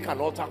out to make an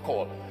altar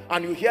call.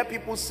 And you hear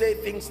people say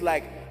things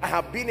like, I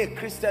have been a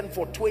Christian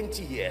for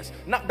 20 years.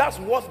 Now that's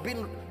worth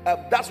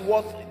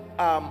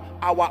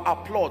our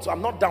applause.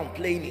 I'm not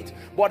downplaying it,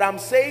 but I'm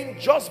saying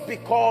just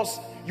because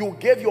you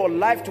gave your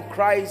life to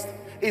Christ,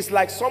 it's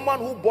like someone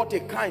who bought a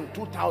car in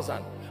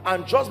 2000,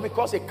 and just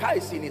because a car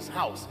is in his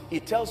house,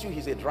 he tells you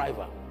he's a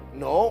driver.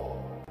 No.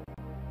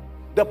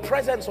 The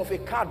presence of a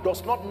car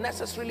does not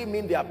necessarily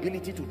mean the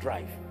ability to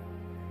drive.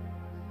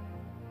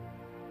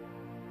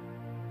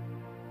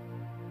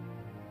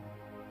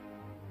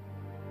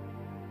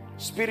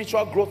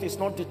 Spiritual growth is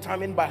not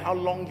determined by how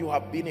long you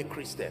have been a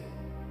Christian.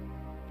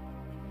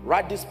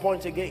 Write this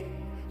point again.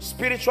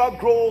 Spiritual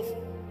growth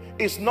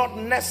is not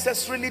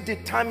necessarily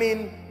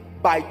determined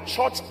by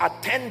church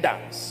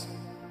attendance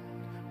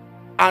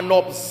and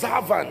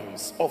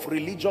observance of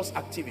religious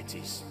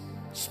activities.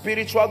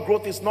 Spiritual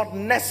growth is not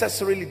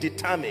necessarily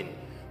determined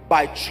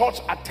by church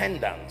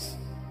attendance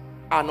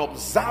and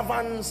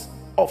observance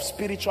of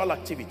spiritual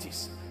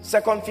activities.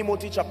 2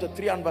 Timothy chapter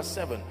 3 and verse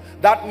 7.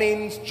 That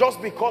means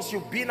just because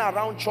you've been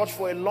around church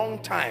for a long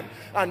time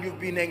and you've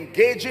been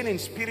engaging in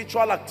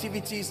spiritual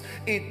activities,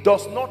 it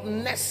does not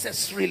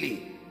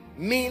necessarily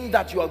mean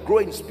that you are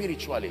growing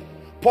spiritually.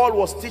 Paul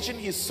was teaching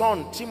his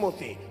son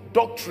Timothy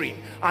doctrine,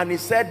 and he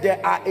said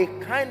there are a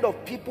kind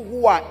of people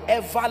who are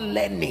ever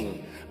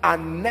learning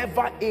and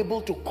never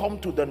able to come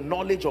to the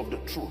knowledge of the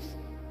truth.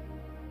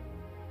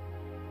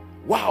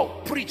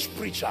 Wow, preach,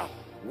 preacher.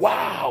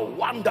 Wow,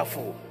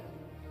 wonderful.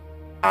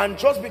 And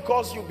just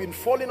because you've been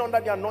falling under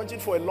the anointing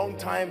for a long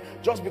time,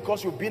 just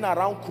because you've been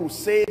around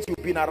crusades,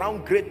 you've been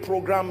around great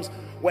programs,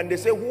 when they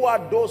say who are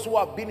those who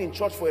have been in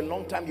church for a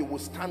long time, you will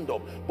stand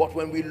up. But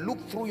when we look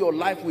through your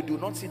life, we do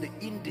not see the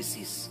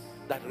indices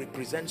that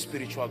represent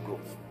spiritual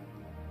growth.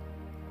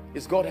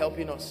 Is God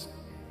helping us?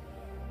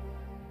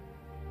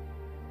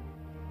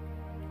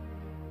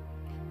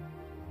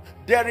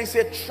 There is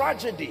a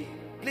tragedy.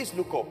 Please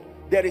look up.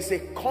 There is a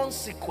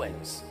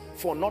consequence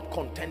for not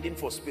contending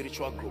for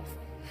spiritual growth.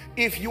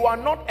 If you are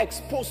not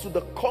exposed to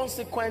the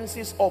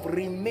consequences of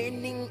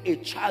remaining a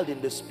child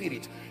in the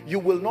spirit, you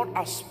will not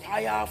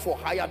aspire for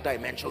higher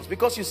dimensions.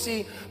 Because you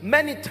see,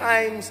 many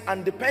times,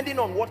 and depending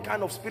on what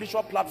kind of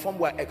spiritual platform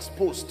we're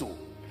exposed to,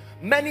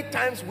 many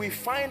times we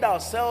find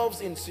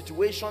ourselves in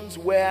situations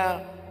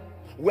where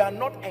we are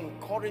not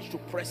encouraged to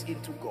press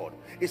into God.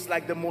 It's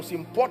like the most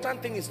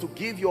important thing is to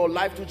give your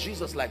life to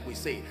Jesus, like we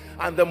say.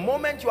 And the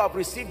moment you have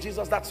received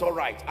Jesus, that's all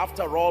right.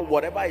 After all,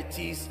 whatever it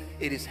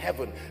is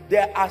heaven.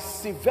 There are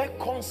severe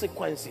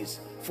consequences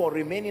for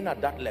remaining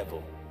at that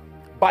level.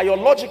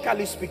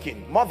 Biologically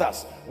speaking,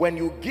 mothers, when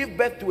you give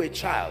birth to a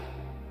child,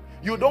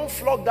 you don't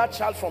flog that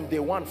child from day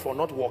one for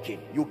not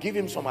walking. You give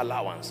him some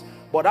allowance.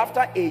 But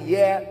after a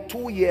year,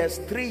 2 years,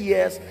 3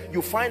 years,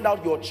 you find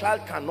out your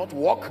child cannot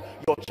walk,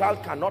 your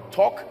child cannot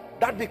talk.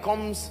 That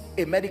becomes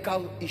a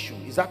medical issue.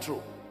 Is that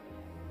true?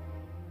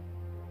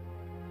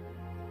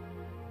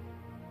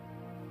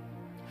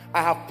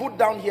 I have put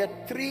down here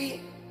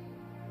three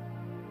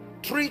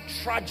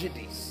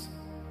tragedies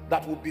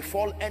that will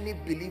befall any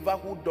believer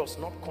who does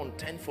not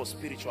contend for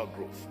spiritual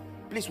growth.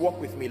 Please walk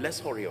with me. Let's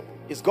hurry up.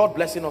 Is God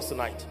blessing us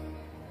tonight?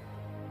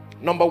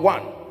 Number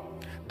one,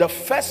 the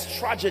first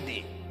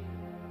tragedy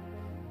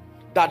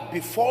that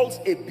befalls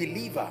a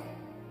believer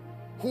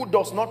who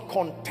does not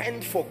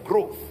contend for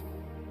growth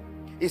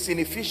is in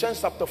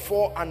Ephesians chapter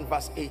 4 and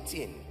verse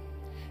 18.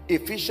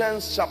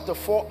 Ephesians chapter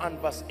 4 and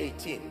verse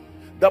 18.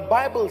 The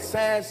Bible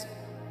says,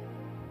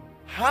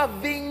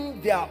 having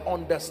their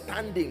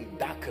understanding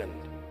darkened.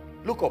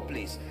 Look up,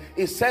 please.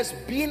 It says,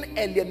 being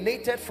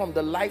alienated from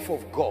the life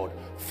of God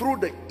through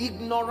the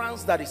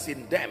ignorance that is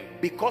in them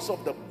because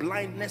of the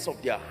blindness of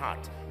their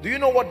heart. Do you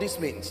know what this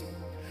means?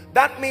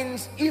 That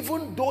means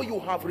even though you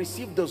have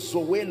received the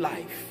Zoe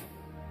life,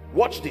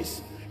 watch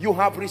this, you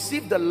have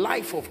received the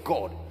life of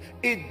God,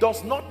 it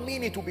does not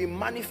mean it will be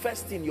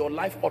manifest in your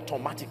life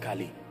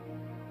automatically.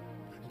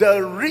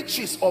 The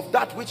riches of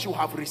that which you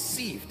have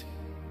received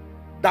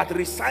that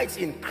resides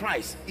in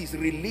Christ is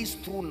released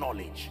through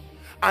knowledge.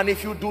 And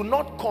if you do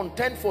not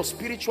contend for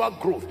spiritual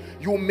growth,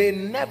 you may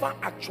never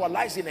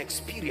actualize in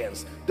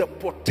experience the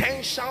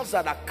potentials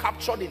that are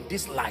captured in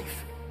this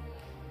life.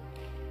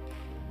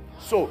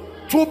 So,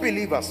 two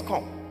believers,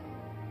 come.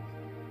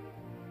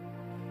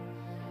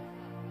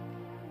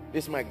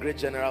 This is my great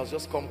generals,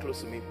 just come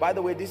close to me. By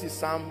the way, this is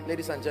Sam,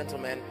 ladies and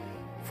gentlemen.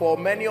 For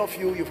many of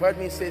you, you've heard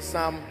me say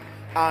Sam,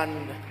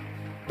 and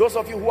those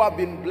of you who have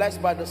been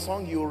blessed by the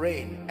song You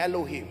Reign,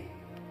 Elohim.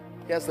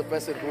 Here's the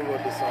person who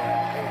wrote the song.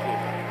 Thank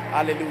you.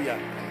 Hallelujah.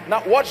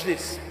 Now watch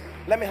this.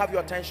 Let me have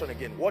your attention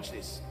again. Watch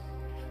this.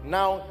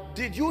 Now,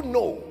 did you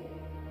know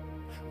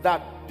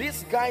that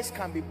these guys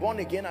can be born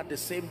again at the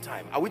same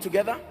time? Are we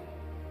together?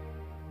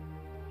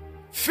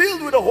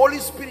 Filled with the Holy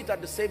Spirit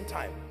at the same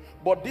time.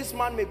 But this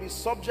man may be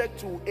subject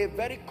to a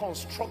very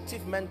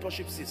constructive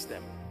mentorship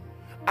system.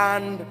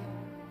 And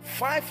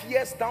 5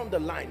 years down the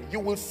line, you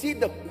will see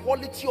the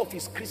quality of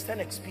his Christian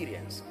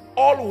experience.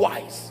 All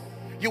wise.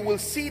 You will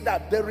see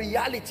that the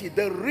reality,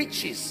 the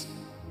riches,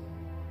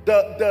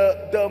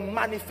 the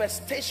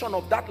manifestation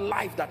of that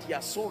life that he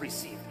has so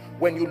received.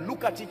 When you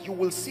look at it, you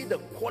will see the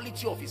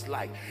quality of his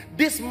life.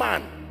 This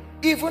man,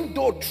 even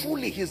though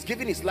truly he's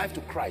given his life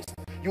to Christ,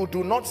 you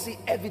do not see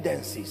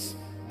evidences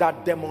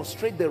that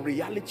demonstrate the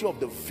reality of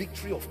the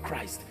victory of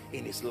Christ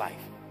in his life.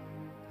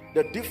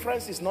 The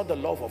difference is not the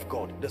love of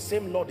God. The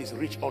same Lord is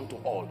rich unto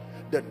all.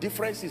 The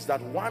difference is that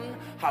one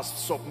has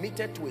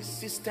submitted to a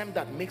system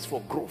that makes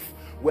for growth,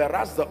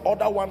 whereas the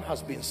other one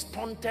has been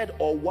stunted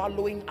or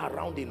wallowing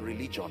around in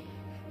religion.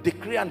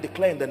 Decree and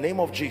declare in the name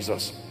of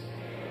Jesus.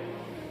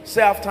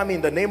 Say after me,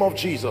 in the name of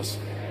Jesus,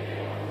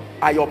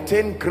 I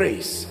obtain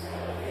grace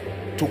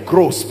to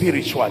grow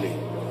spiritually.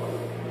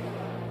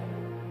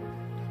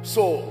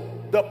 So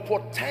the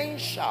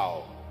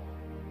potential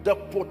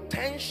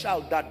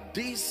that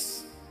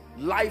this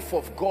life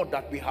of God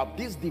that we have,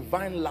 this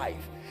divine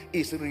life,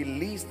 is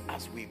released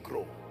as we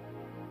grow.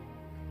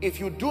 If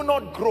you do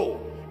not grow,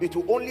 it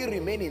will only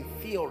remain in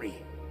theory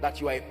that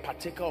you are a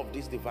partaker of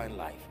this divine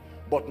life,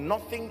 but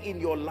nothing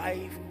in your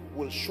life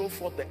will show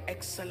forth the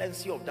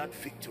excellency of that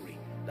victory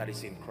that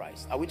is in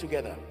Christ. Are we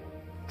together?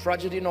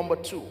 Tragedy number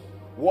 2.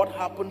 What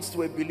happens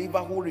to a believer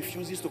who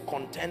refuses to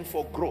contend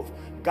for growth?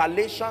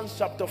 Galatians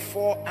chapter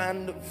 4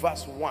 and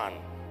verse 1.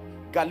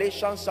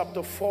 Galatians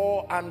chapter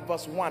 4 and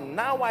verse 1.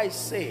 Now I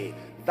say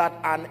that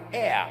an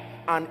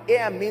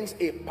heir means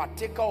a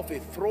partaker of a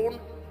throne,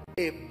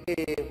 a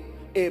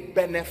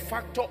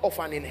benefactor of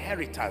an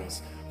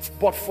inheritance.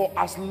 But for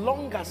as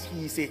long as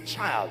he is a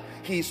child,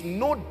 he is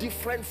no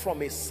different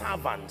from a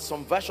servant.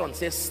 Some version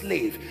says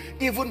slave,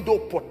 even though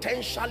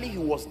potentially he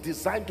was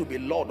designed to be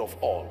Lord of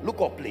all. Look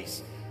up,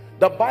 please.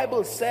 The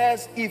Bible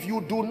says if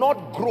you do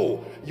not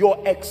grow, your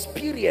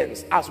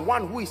experience as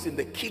one who is in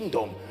the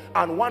kingdom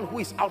and one who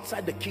is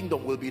outside the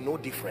kingdom will be no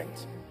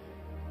different.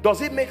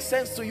 Does it make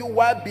sense to you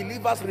why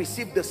believers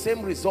receive the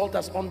same result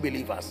as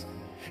unbelievers?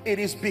 It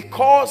is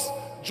because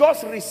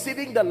just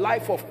receiving the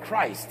life of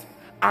Christ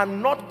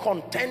and not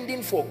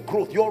contending for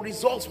growth, your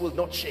results will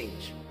not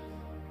change.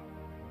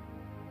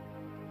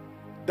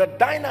 The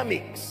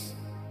dynamics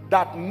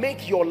that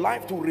make your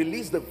life to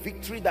release the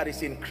victory that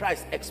is in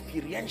Christ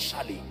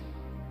experientially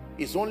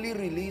is only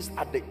released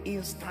at the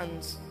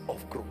instance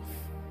of growth.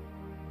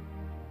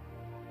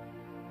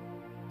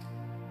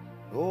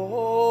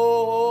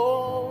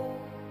 Oh,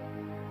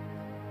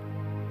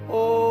 oh,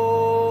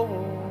 oh,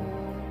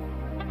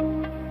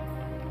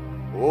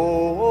 oh.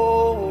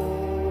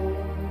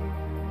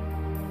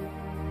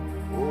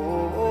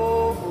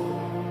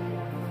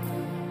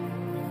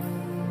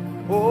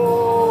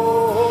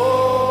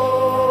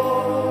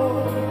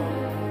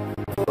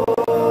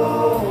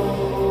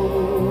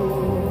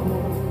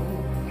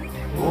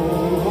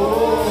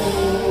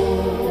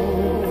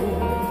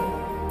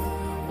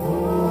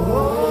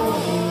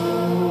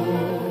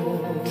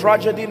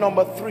 Tragedy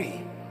number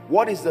 3.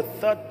 What is the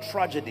third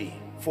tragedy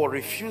for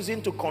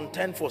refusing to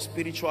contend for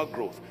spiritual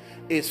growth?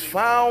 Is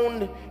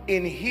found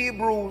in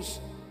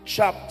Hebrews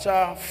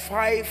chapter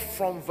 5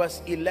 from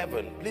verse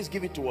 11. Please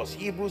give it to us.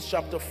 Hebrews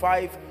chapter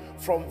 5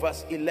 from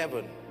verse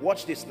 11.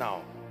 Watch this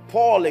now.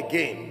 Paul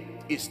again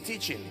is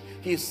teaching.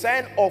 He's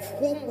saying, of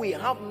whom we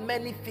have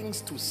many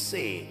things to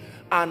say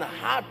and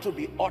hard to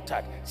be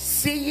uttered,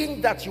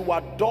 seeing that you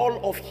are dull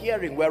of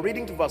hearing. We're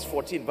reading to verse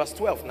 14, verse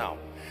 12 now.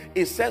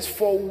 It says,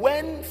 for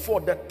when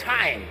for the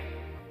time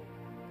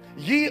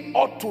ye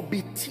ought to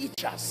be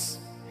teachers,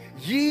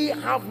 ye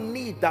have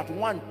need that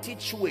one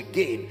teach you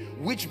again,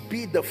 which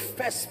be the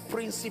first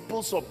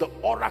principles of the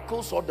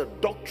oracles or the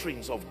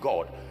doctrines of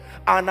God,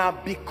 and are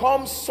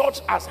become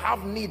such as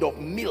have need of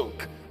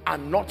milk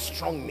and not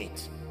strong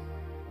meat.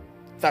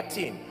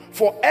 13.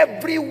 For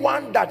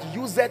everyone that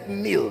useth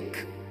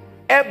milk,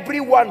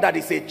 everyone that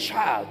is a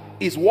child,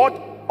 is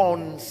what?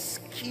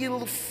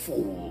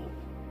 Unskillful.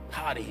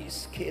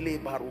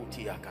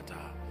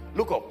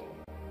 Look up.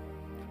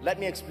 Let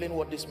me explain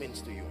what this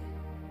means to you.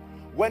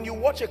 When you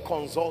watch a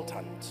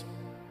consultant,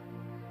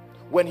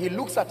 when he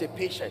looks at a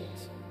patient,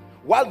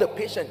 while the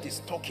patient is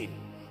talking,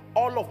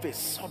 all of a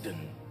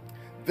sudden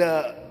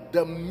the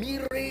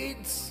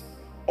myriads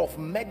of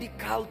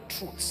medical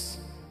truths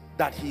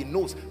that he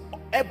knows,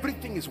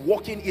 everything is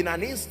working in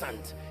an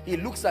instant. He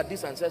looks at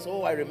this and says,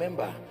 oh, I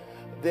remember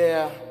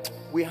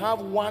we have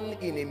 1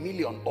 in a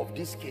million of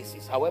these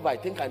cases. However, I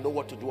think I know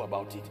what to do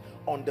about it,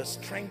 on the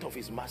strength of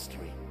his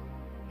mastery.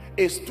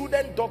 A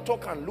student doctor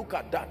can look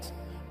at that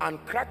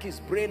and crack his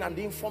brain, and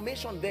the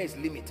information there is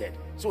limited,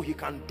 so he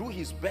can do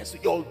his best.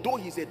 Although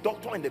he's a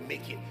doctor in the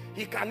making,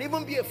 he can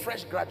even be a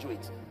fresh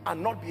graduate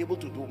and not be able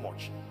to do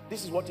much.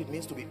 This is what it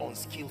means to be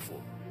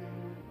unskillful.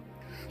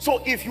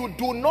 So if you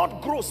do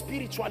not grow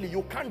spiritually,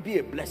 you can't be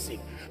a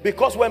blessing,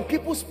 because when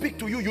people speak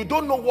to you, you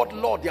don't know what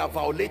law they are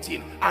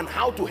violating and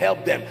how to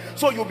help them.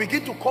 So you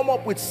begin to come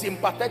up with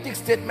sympathetic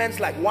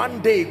statements like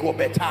one day go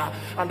better,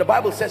 and the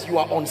Bible says you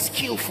are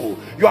unskillful.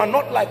 You are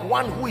not like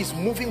one who is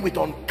moving with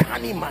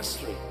uncanny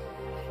mastery.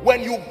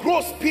 When you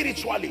grow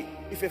spiritually,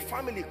 if a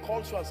family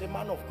calls you and say,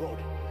 man of God,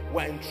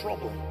 we're in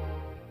trouble.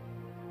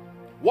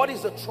 What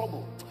is the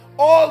trouble?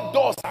 All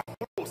doors are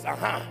closed.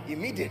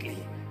 Immediately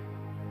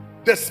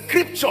the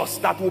scriptures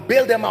that will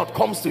bail them out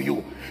comes to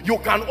you. You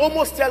can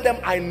almost tell them,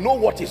 I know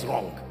what is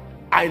wrong.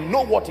 I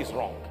know what is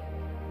wrong.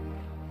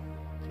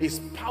 It's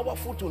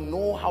powerful to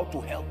know how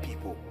to help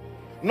people,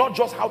 not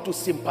just how to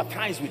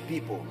sympathize with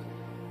people.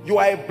 You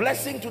are a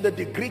blessing to the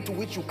degree to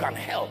which you can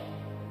help.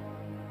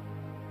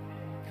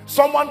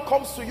 Someone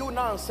comes to you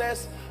now and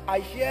says, I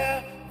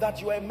hear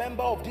that you are a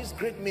member of this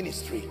great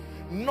ministry.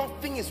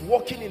 Nothing is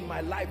working in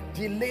my life.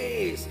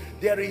 Delays.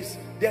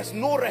 There's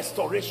no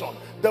restoration.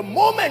 The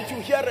moment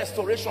you hear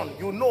restoration,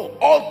 you know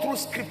all through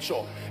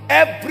scripture,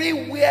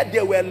 everywhere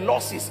there were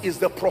losses is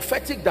the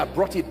prophetic that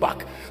brought it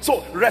back.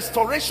 So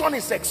restoration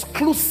is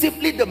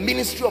exclusively the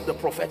ministry of the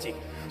prophetic.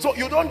 So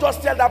you don't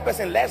just tell that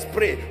person, let's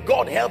pray,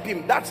 God help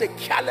him. That's a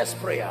careless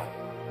prayer.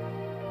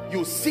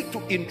 You seek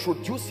to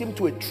introduce him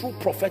to a true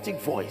prophetic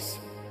voice.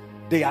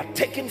 They are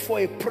taken for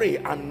a prey,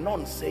 and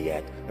none say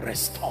it,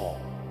 restore.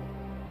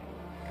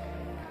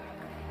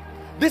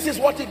 This is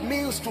what it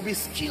means to be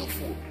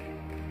skillful.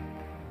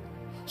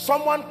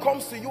 Someone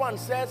comes to you and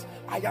says,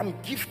 I am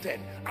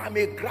gifted, I'm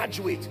a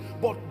graduate,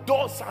 but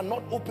doors are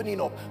not opening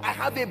up. I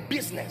have a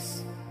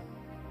business.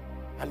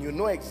 And you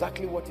know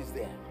exactly what is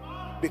there.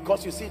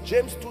 Because you see,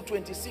 James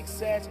 2:26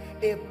 says,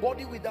 a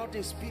body without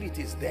a spirit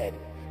is dead.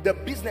 The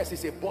business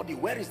is a body.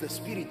 Where is the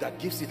spirit that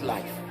gives it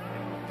life?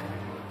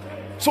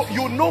 So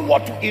you know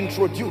what to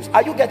introduce.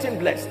 Are you getting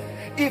blessed?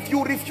 If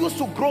you refuse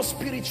to grow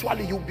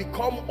spiritually, you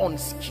become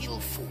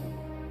unskillful.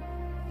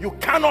 You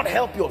cannot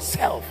help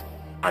yourself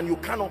and you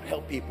cannot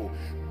help people.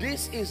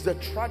 This is the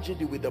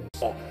tragedy with the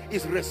poor.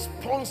 Is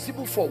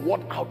responsible for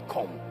what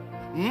outcome?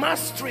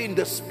 Mastery in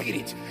the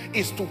spirit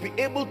is to be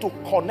able to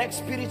connect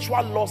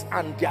spiritual laws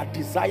and their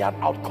desired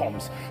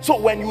outcomes. So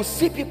when you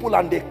see people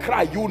and they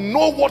cry, you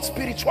know what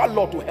spiritual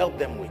law to help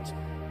them with.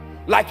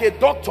 Like a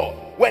doctor,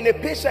 when a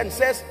patient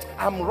says,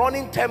 I'm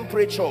running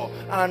temperature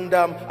and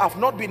I've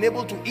not been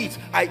able to eat,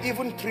 I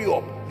even threw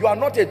up. You are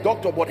not a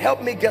doctor, but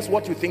help me guess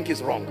what you think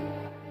is wrong.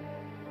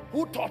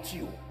 Who taught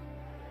you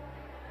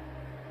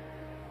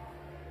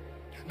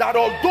that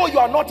although you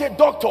are not a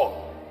doctor,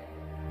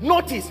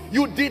 notice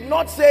you did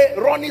not say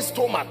runny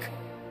stomach,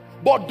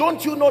 but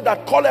don't you know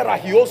that cholera,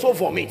 he also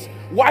vomits?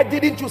 Why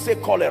didn't you say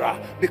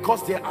cholera?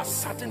 Because there are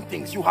certain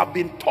things you have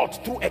been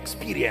taught through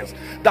experience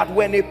that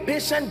when a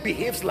patient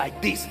behaves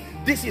like this,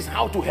 this is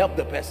how to help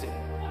the person.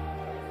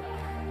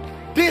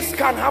 This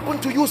can happen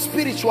to you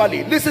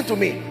spiritually. Listen to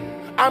me,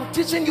 I'm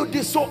teaching you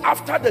this so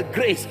after the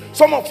grace,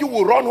 some of you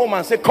will run home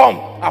and say, come,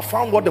 I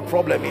found what the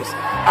problem is.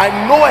 I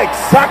know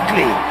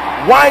exactly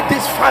why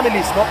this family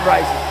is not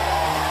rising.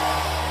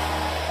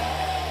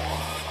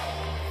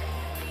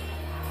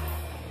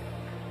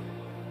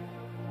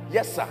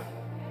 Yes, sir.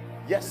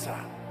 Yes,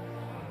 sir.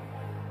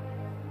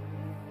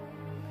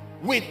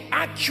 With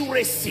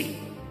accuracy,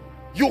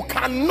 you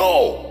can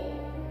know.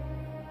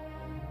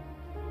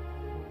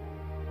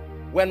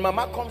 When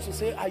mama comes to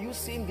say, are you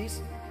seeing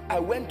this? I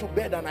went to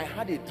bed and I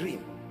had a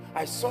dream.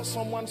 I saw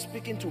someone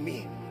speaking to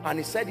me and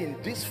he said, in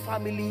this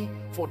family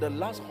for the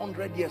last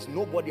 100 years,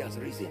 nobody has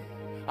risen.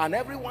 And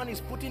everyone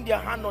is putting their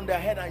hand on their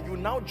head and you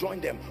now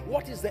join them.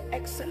 What is the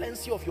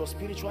excellency of your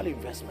spiritual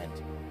investment?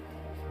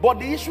 But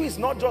the issue is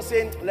not just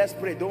saying, let's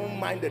pray, don't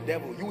mind the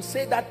devil. You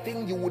say that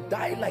thing, you would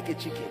die like a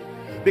chicken.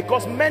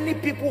 Because many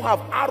people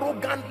have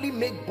arrogantly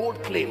made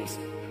bold claims.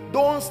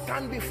 Don't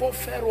stand before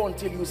Pharaoh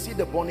until you see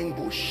the burning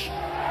bush.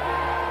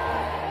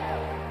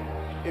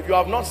 If you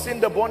have not seen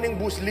the burning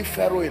bush, leave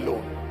Pharaoh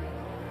alone.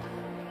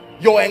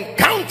 Your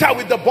encounter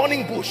with the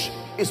burning bush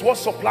is what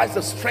supplies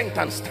the strength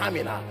and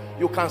stamina.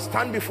 You can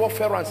stand before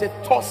Pharaoh and say,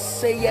 thus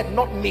saith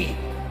not me,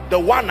 the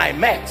one I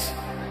met,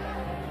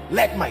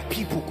 let my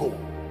people go.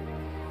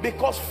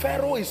 Because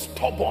Pharaoh is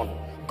stubborn.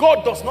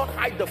 God does not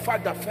hide the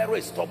fact that Pharaoh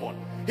is stubborn.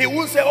 He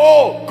will say,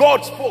 oh,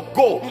 God spoke,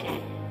 go.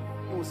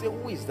 He will say,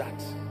 who is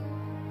that?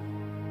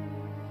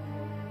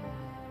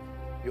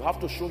 You have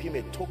to show him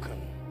a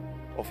token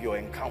of your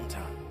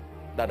encounter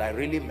that I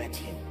really met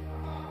him.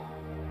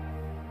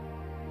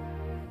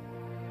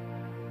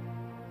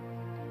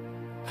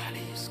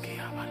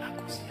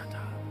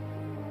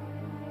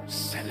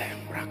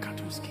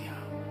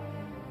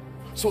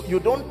 So you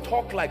don't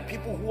talk like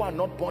people who are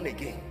not born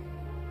again.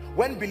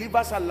 When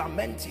believers are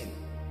lamenting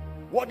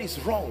what is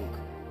wrong,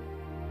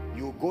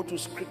 you go to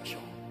scripture.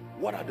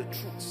 What are the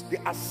truths? The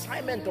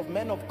assignment of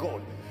men of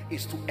God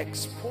is to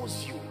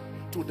expose you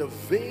to the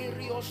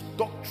various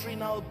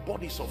doctrinal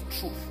bodies of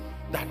truth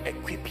that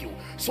equip you,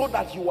 so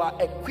that you are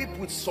equipped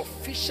with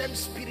sufficient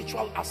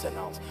spiritual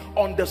arsenals.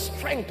 On the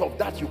strength of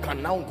that, you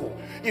can now go.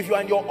 If you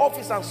are in your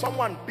office and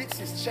someone beats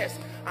his chest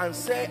and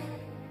say,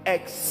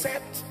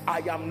 except I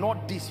am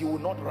not this, you will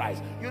not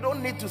rise. You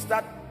don't need to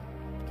start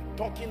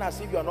talking as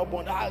if you are not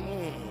born.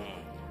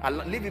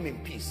 Leave him in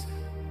peace.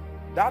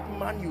 That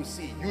man you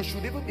see, you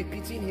should even be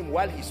pitying him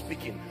while he's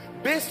speaking,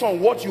 based on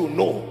what you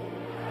know.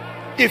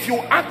 If you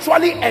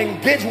actually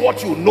engage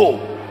what you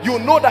know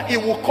that it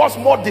will cause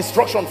more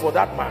destruction for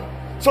that man.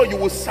 So you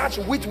will search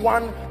which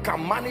one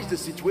can manage the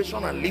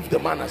situation and leave the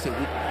man as a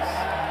witness.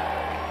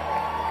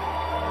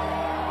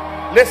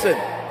 Listen,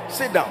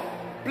 sit down.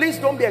 Please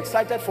don't be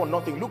excited for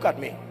nothing. Look at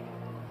me.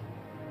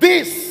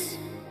 This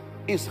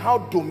is how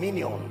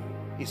dominion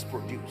is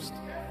produced.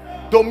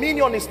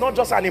 Dominion is not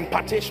just an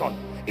impartation,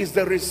 it's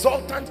the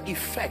resultant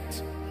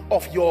effect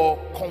of your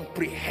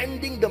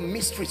comprehending the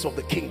mysteries of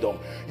the kingdom.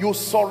 You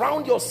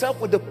surround yourself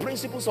with the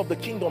principles of the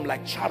kingdom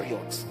like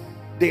chariots.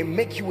 They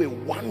make you a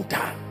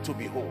wonder to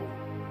behold.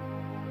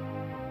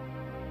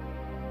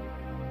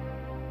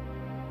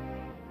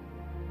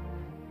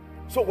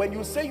 So when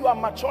you say you are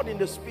matured in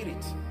the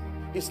spirit,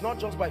 it's not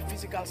just by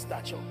physical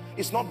stature.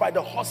 It's not by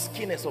the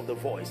huskiness of the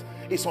voice.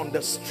 It's on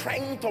the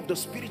strength of the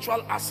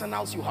spiritual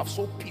arsenals you have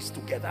so pieced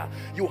together.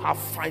 You have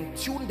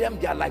fine-tuned them.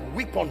 They are like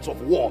weapons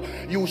of war.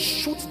 You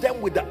shoot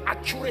them with the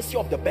accuracy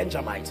of the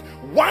Benjamites.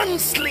 One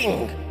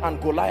sling and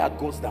Goliath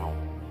goes down.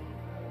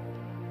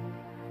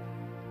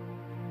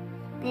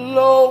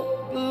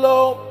 Blow,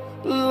 blow,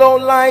 blow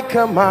like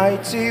a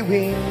mighty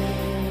wind,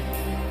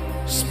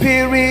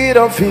 Spirit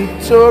of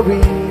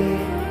victory,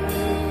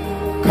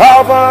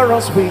 Cover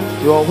us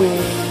with your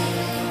wings.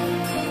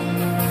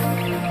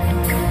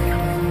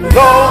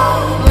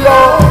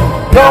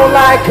 Blow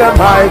like a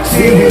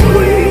mighty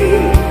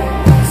wind.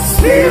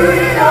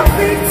 Spirit of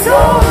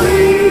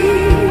victory,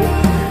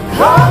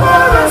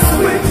 cover us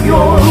with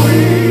your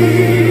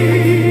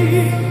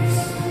wings.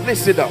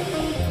 Please sit down.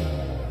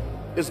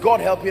 Is God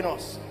helping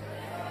us?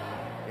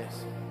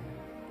 Yes.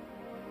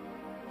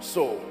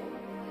 So,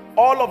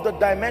 all of the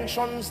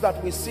dimensions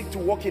that we seek to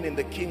walk in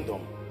the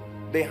kingdom,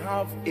 they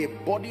have a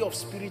body of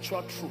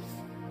spiritual truth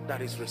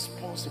that is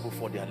responsible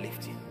for their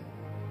lifting.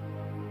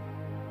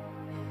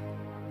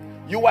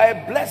 You are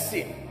a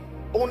blessing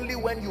only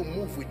when you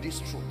move with these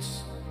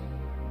truths.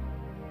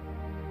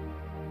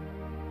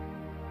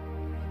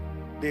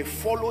 They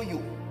follow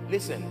you.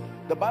 Listen,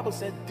 the Bible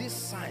said these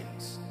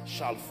signs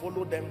shall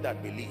follow them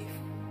that believe.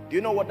 Do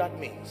you know what that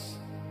means?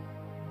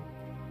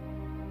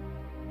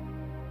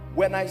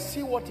 When I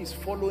see what is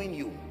following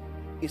you,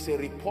 it's a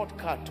report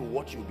card to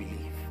what you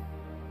believe.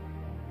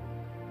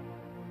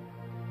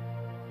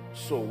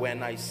 So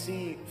when I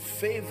see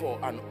favor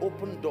and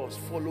open doors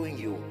following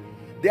you,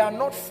 they are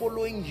not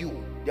following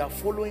you, they are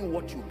following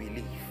what you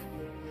believe.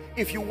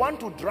 If you want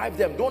to drive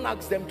them, don't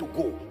ask them to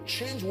go.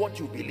 Change what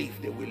you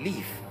believe, they will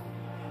leave.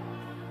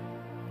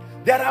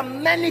 There are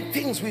many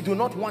things we do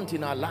not want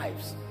in our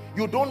lives.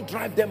 You don't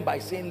drive them by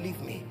saying,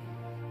 leave me.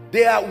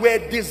 They were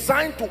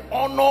designed to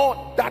honor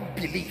that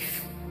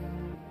belief.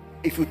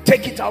 If you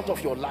take it out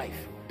of your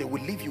life, they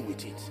will leave you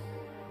with it.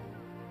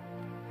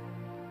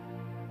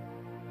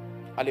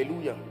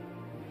 Hallelujah.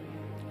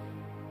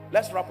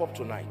 Let's wrap up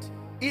tonight.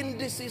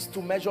 Indices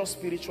to measure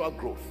spiritual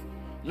growth.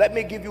 Let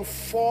me give you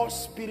 4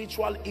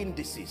 spiritual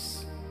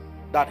indices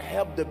that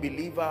help the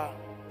believer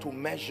to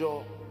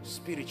measure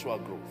spiritual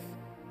growth.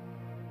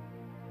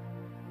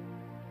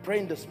 Pray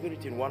in the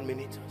spirit in 1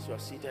 minute as you are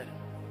seated.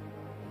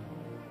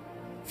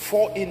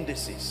 4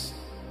 indices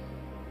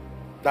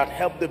that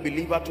help the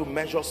believer to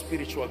measure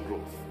spiritual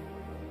growth.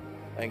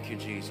 Thank you,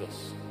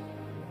 Jesus.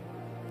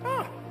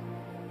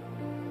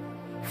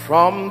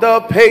 From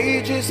the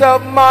pages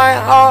of my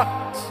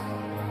heart,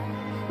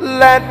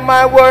 let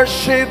my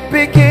worship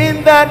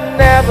begin that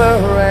never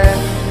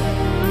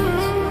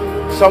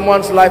ends.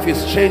 Someone's life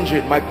is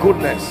changing, my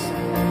goodness.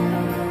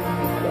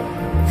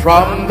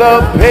 From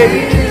the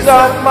pages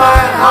of my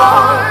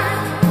heart,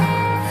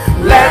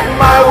 let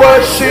my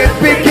worship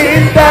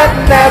begin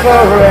that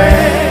never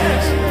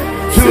ends.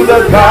 To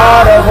the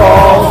God of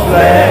all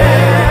flesh.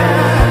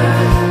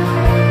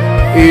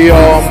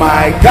 You're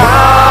my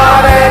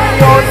God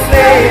and your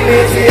name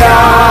is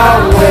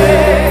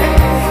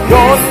Yahweh.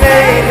 Your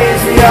name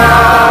is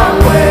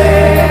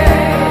Yahweh.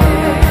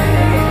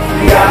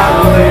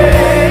 Yahweh.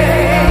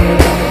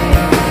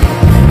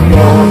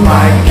 You're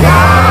my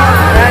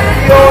God and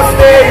your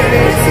name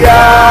is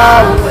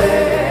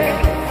Yahweh.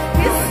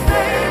 His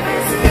name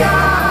is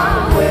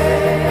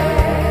Yahweh.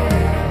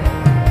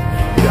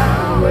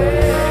 Yahweh.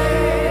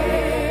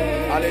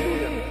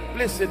 Hallelujah.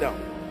 Please sit down.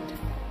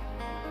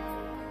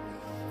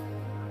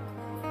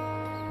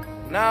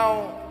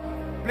 Now,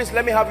 please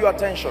let me have your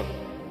attention.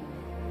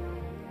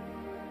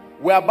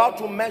 We're about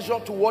to measure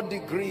to what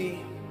degree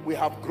we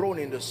have grown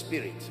in the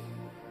spirit,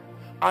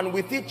 and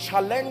with it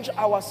challenge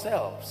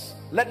ourselves.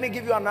 Let me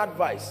give you an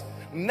advice.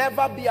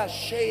 Never be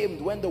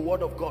ashamed when the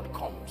word of God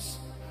comes.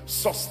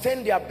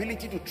 Sustain the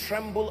ability to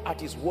tremble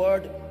at his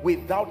word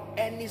without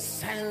any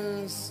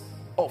sense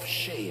of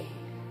shame.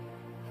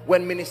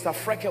 When Minister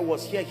Freke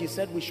was here, he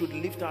said we should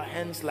lift our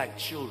hands like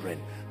children.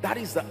 That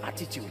is the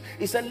attitude.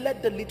 He said,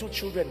 let the little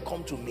children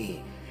come to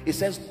me. He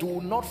says, do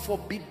not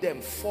forbid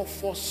them, for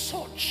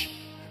such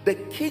the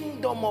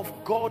kingdom of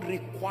God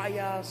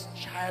requires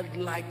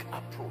childlike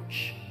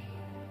approach.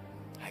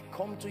 I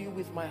come to you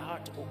with my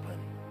heart open,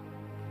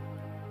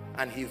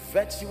 and he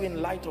vets you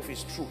in light of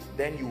his truth.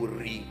 Then you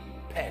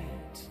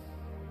repent.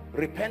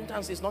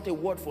 Repentance is not a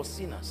word for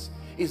sinners.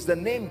 It's the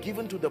name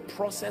given to the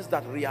process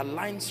that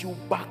realigns you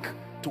back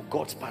to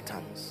God's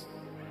patterns.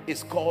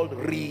 It's called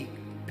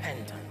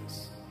repentance.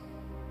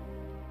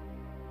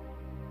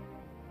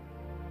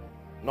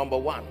 Number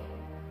 1,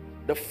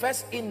 the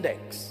first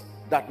index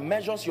that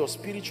measures your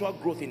spiritual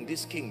growth in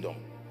this kingdom,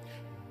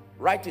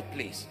 write it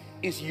please,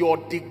 is your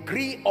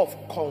degree of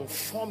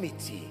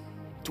conformity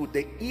to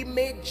the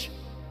image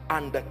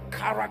and the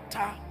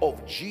character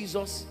of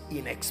Jesus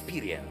in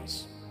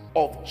experience.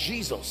 Of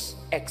Jesus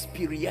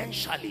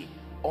experientially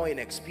or in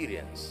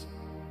experience.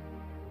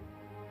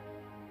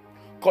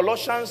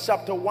 Colossians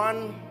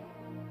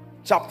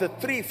chapter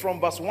 3 from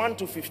verse 1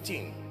 to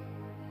 15.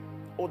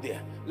 Oh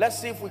dear, let's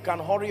see if we can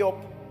hurry up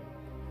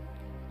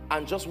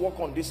and just work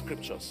on these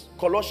scriptures.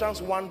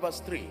 Colossians 1 verse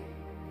 3.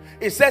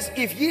 It says,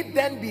 if ye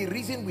then be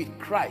risen with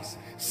Christ,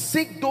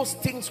 seek those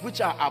things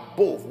which are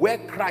above, where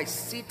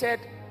Christ seated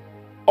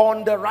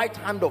on the right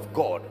hand of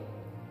God.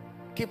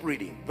 Keep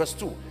reading. Verse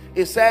 2.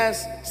 It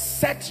says,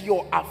 set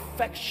your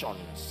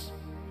affections.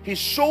 He's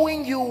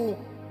showing you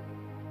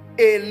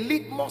a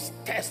litmus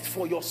test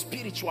for your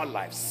spiritual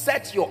life.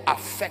 Set your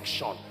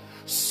affection.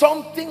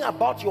 Something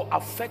about your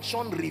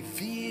affection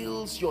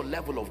reveals your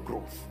level of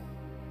growth.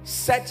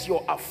 Set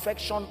your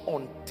affection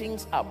on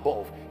things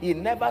above. He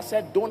never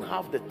said don't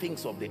have the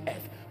things of the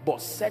earth,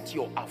 but set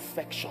your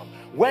affection.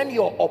 When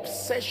your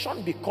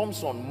obsession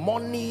becomes on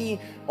money,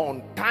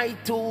 on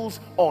titles,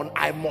 on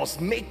I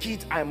must make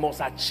it, I must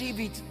achieve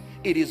it,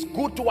 it is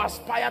good to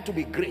aspire to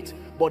be great,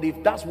 but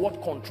if that's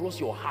what controls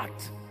your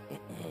heart,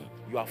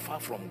 you are far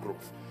from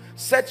growth.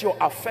 Set your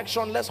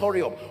affection, let's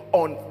hurry up,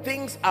 on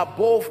things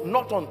above,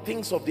 not on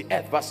things of the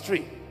earth. Verse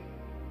 3.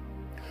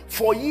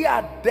 For ye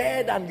are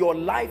dead, and your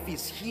life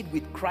is hid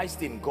with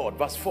Christ in God.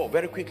 Verse 4,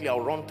 very quickly,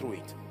 I'll run through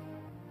it.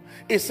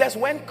 It says,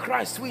 when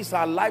Christ, who is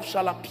our life,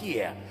 shall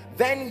appear,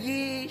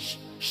 then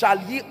shall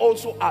ye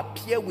also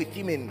appear with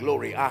him in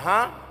glory.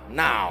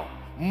 Now,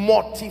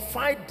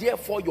 mortify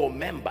therefore your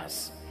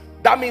members.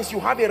 That means you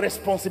have a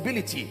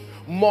responsibility.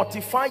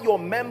 Mortify your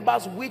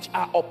members which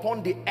are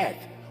upon the earth: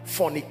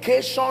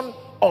 fornication,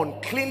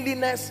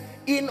 uncleanliness,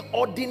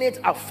 inordinate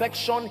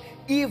affection,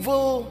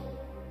 evil,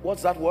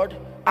 what's that word?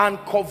 And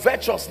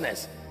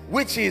covetousness,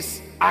 which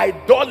is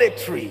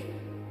idolatry.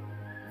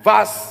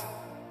 Verse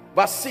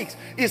 6,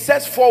 it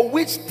says, for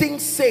which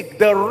things sake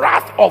the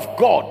wrath of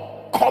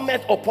God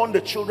cometh upon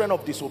the children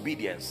of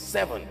disobedience.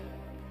 7,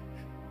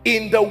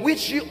 in the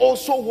which ye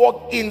also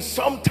walked in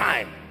some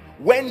time,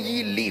 when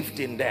ye lived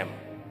in them.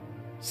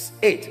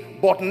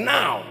 8, but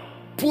now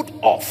put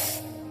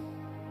off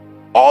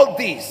all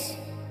these.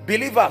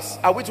 Believers,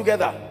 are we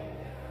together?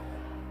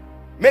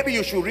 Maybe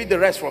you should read the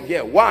rest from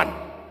here. 1,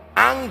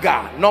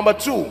 anger. Number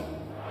 2,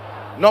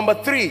 number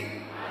 3,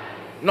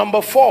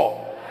 number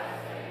 4,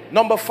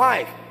 number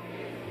 5.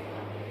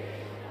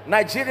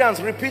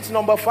 Nigerians, repeat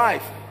number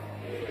 5.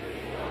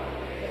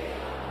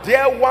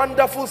 Dear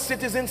wonderful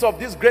citizens of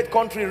this great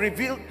country,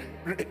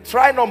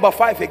 try number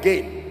 5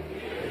 again.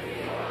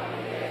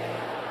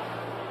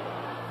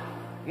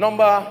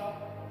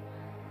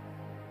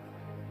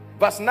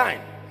 Verse 9.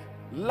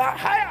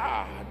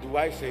 Do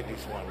I say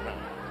this one now?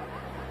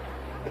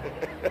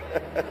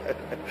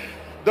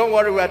 Don't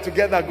worry, we are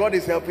together. God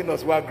is helping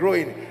us. We are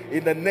growing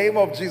in the name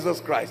of Jesus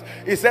Christ.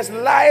 It says,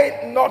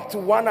 lie not to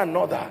one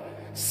another,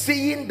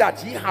 seeing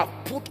that ye have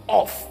put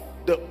off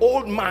the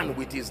old man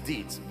with his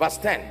deeds. Verse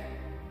 10.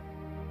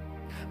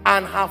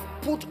 And have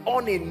put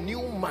on a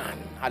new man.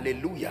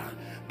 Hallelujah.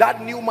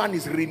 That new man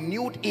is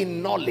renewed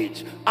in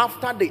knowledge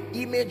after the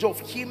image of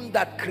him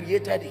that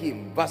created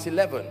him. Verse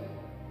 11.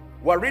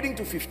 We're reading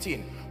to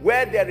 15.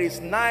 Where there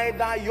is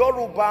neither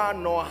Yoruba,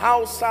 nor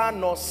Hausa,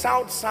 nor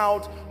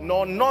South,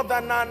 nor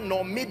Northerner,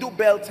 nor Middle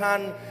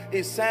Beltan.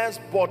 It says,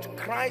 but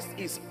Christ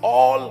is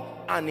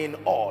all and in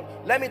all.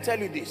 Let me tell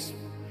you this.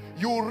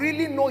 You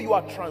really know you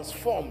are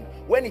transformed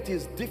when it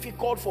is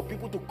difficult for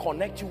people to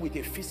connect you with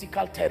a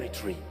physical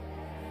territory.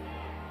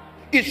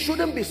 It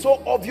shouldn't be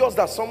so obvious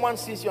that someone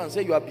sees you and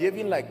say you are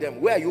behaving like them.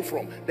 Where are you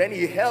from? Then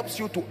he helps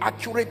you to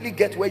accurately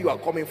get where you are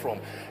coming from.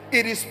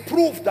 It is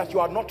proof that you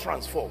are not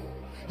transformed.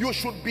 You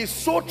should be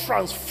so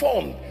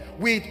transformed.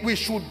 We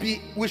should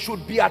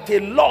be at a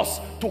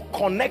loss to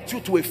connect you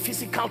to a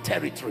physical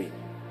territory.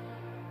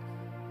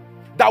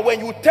 That when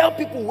you tell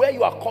people where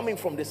you are coming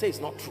from, they say it's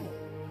not true.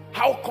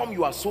 How come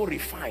you are so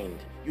refined?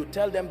 You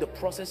tell them the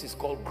process is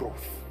called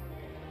growth.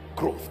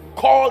 Growth.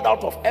 Called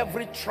out of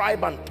every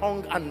tribe and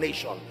tongue and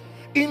nation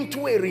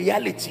into a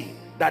reality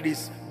that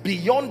is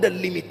beyond the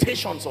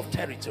limitations of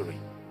territory.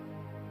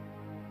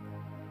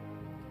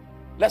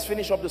 Let's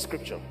finish up the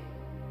scripture.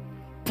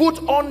 Put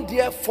on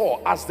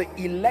therefore as the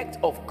elect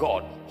of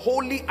God,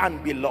 holy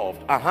and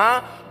beloved,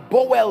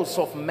 bowels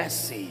of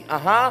mercy,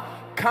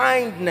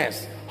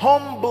 kindness,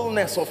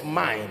 humbleness of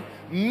mind,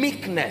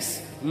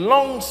 meekness,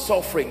 long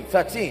suffering.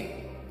 13,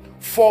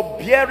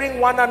 forbearing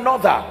one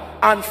another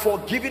and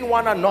forgiving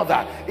one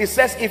another. It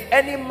says, if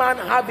any man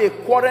have a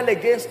quarrel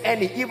against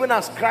any, even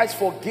as Christ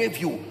forgave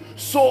you,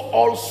 so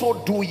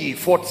also do ye.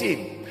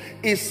 14,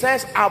 it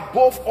says,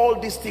 above all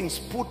these things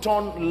put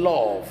on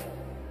love.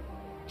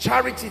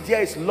 Charity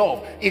there is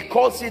love. It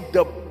calls it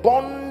the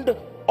bond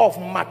of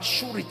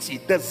maturity,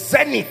 the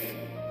zenith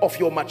of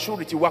your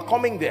maturity. We're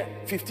coming there.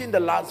 15, the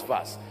last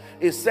verse.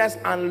 It says,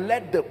 and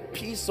let the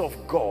peace of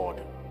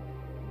God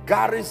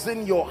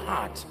garrison your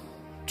heart,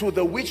 to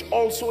the which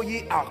also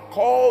ye are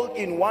called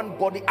in one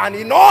body, and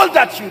in all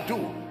that you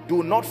do,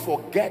 do not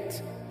forget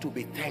to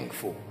be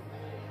thankful.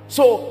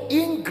 So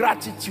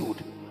ingratitude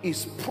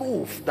is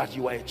proof that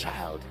you are a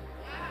child.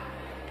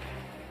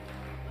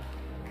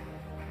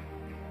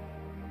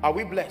 Are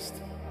we blessed?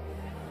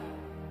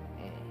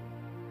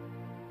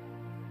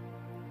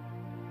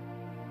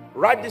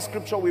 Write this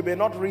scripture. We may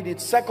not read it.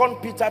 2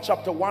 Peter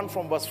chapter 1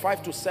 from verse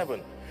 5 to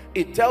 7.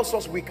 It tells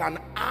us we can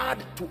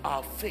add to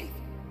our faith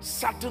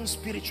certain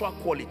spiritual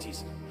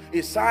qualities.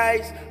 It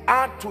says,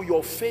 add to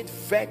your faith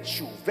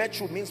virtue.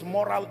 Virtue means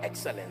moral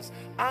excellence.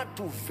 Add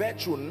to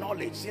virtue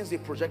knowledge. Since they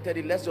projected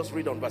it, let's just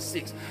read on verse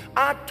 6.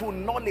 Add to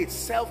knowledge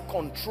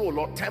self-control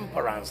or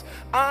temperance.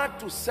 Add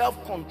to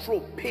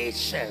self-control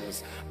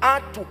patience.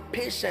 Add to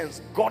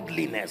patience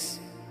godliness.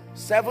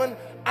 7,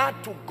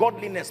 add to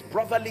godliness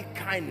brotherly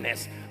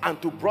kindness, and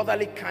to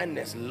brotherly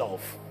kindness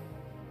love.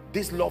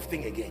 This love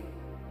thing again.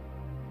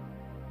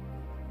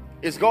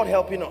 Is God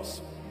helping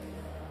us?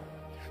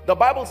 The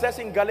Bible says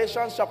in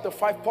Galatians chapter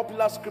 5,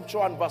 popular scripture,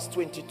 and verse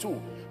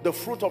 22, the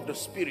fruit of the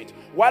Spirit.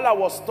 While I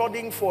was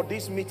studying for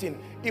this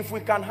meeting, if we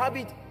can have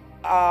it,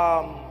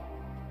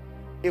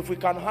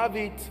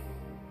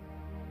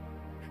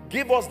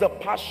 give us the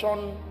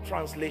Passion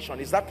Translation.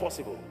 Is that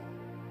possible?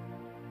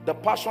 The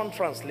Passion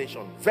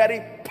Translation,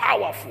 very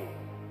powerful.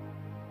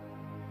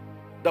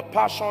 The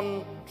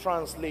Passion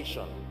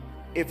Translation.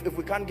 If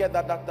we can't get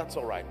that's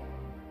all right.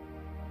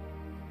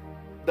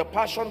 The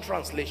Passion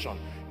Translation,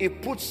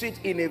 it puts it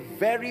in a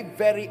very,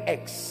 very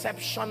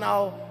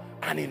exceptional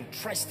and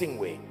interesting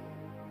way.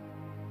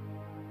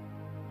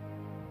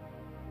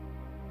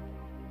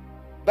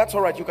 That's all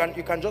right. You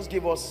can just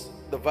give us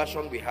the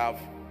version we have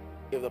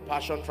if the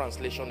Passion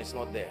Translation is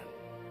not there.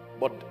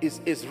 But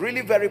it's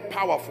really very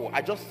powerful.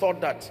 I just thought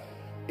that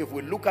if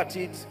we look at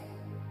it,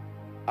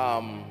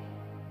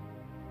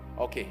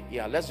 okay,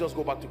 yeah, let's just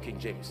go back to King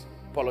James.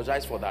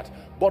 Apologize for that.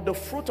 But the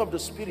fruit of the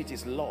Spirit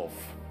is love.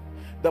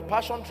 The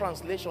Passion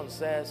Translation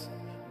says,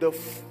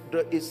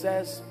 it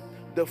says,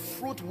 the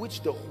fruit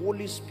which the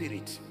Holy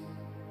Spirit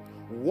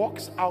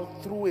works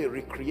out through a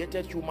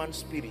recreated human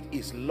spirit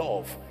is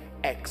love,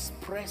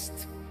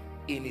 expressed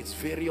in its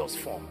various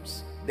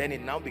forms. Then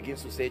it now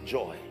begins to say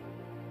joy,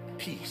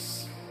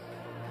 peace.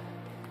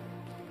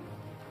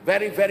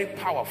 Very, very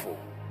powerful.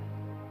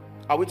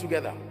 Are we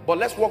together? But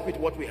let's work with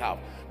what we have.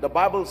 The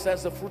Bible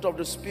says the fruit of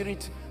the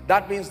Spirit,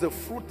 that means the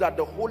fruit that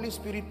the Holy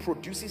Spirit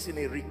produces in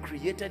a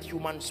recreated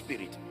human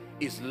spirit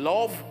is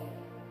love.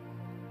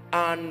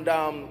 And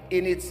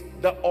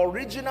the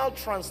original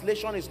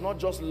translation is not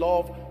just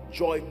love,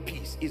 joy,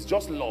 peace. It's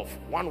just love,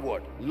 one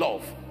word,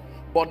 love.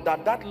 But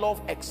that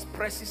love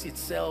expresses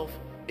itself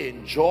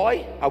in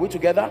joy. Are we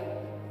together?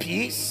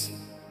 Peace.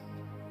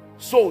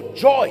 So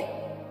joy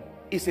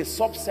is a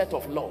subset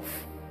of love.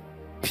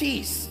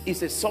 Peace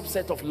is a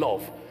subset of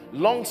love.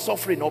 Long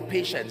suffering or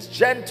patience,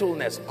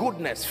 gentleness,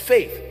 goodness,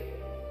 faith.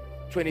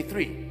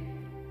 23.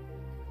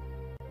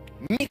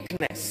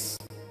 Meekness,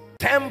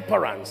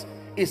 temperance.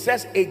 It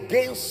says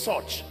against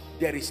such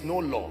there is no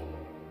law.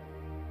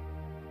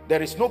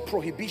 There is no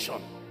prohibition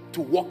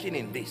to walking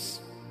in this.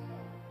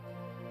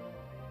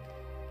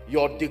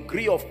 Your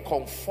degree of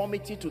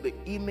conformity to the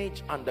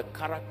image and the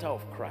character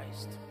of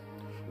Christ.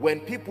 When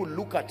people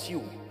look at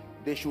you,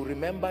 they should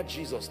remember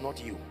Jesus,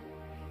 not you.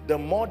 The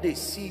more they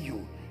see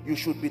you, you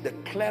should be the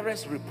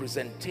clearest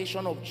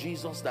representation of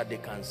Jesus that they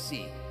can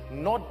see,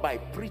 not by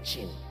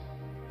preaching.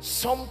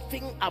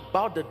 Something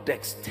about the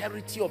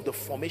dexterity of the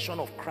formation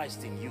of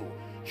Christ in you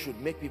should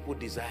make people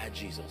desire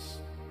Jesus.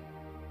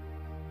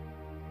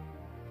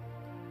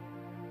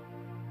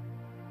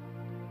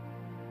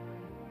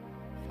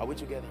 Are we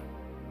together?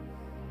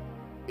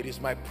 It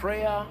is my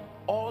prayer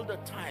all the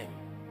time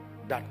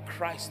that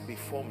Christ be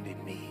formed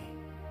in me,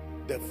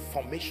 the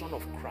formation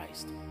of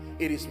Christ.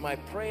 It is my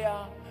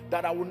prayer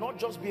that I will not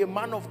just be a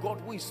man of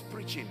God who is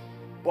preaching,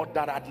 but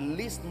that at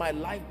least my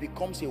life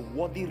becomes a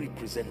worthy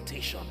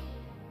representation,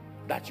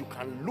 that you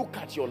can look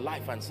at your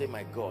life and say,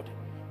 my God,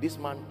 this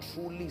man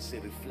truly is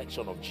a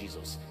reflection of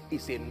Jesus.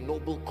 It's a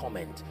noble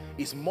comment.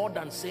 It's more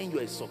than saying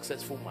you're a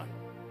successful man.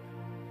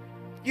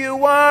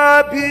 You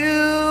are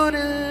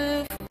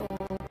beautiful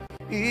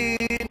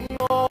in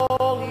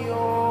all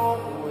your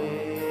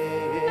ways.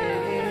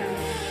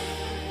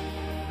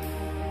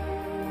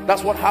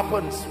 That's what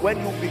happens when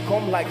you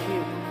become like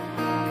him.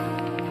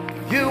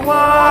 You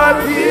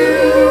are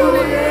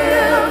beautiful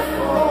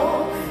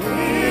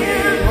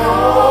in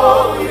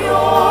all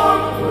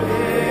your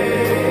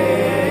ways.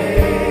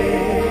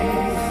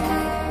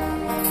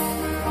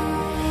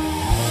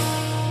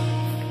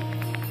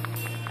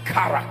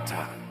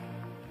 Character.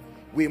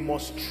 We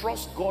must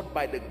trust God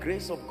by the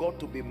grace of God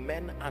to be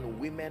men and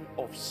women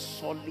of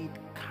solid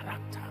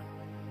character.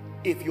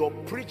 If your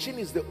preaching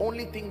is the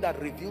only thing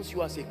that reveals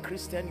you as a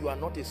Christian, you are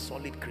not a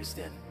solid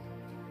Christian.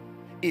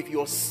 If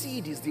your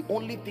seed is the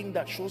only thing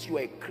that shows you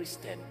are a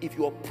Christian, if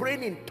your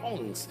praying in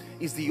tongues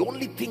is the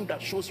only thing that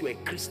shows you are a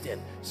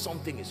Christian,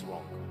 something is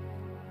wrong.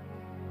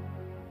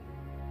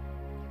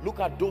 Look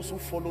at those who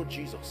follow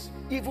Jesus.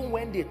 Even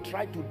when they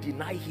tried to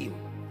deny him,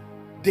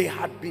 they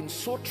had been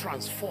so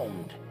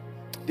transformed.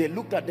 They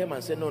looked at them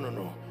and said, no, no,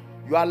 no.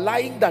 You are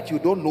lying that you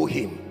don't know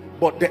him,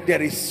 but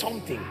there is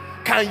something.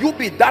 Can you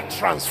be that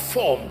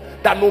transformed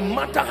that no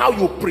matter how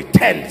you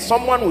pretend,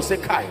 someone will say,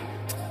 Kai,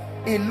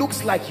 it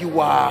looks like you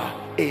are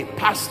a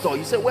pastor.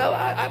 You say, well,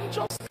 I'm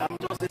just.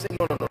 They say,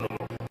 no, no, no, no,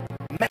 no.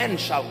 Men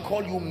shall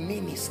call you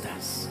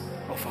ministers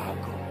of our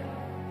God.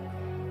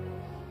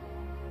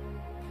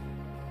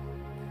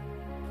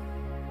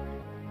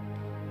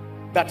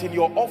 That in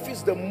your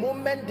office, the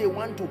moment they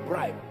want to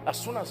bribe, as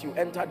soon as you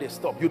enter, they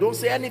stop. You don't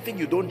say anything,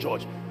 you don't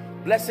judge.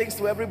 Blessings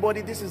to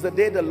everybody. This is the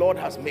day the Lord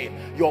has made.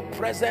 Your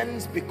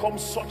presence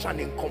becomes such an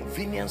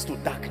inconvenience to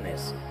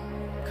darkness.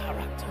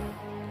 Character.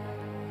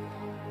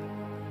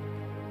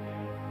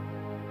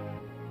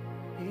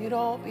 It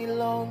all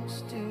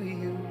belongs to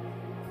you.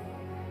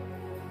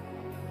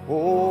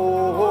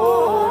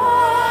 Oh,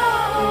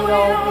 it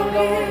all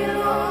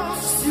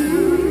belongs to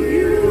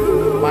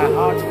you. My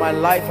heart my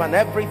life and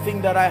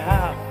everything that I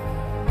have.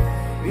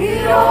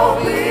 It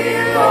all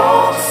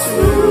belongs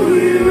to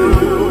you.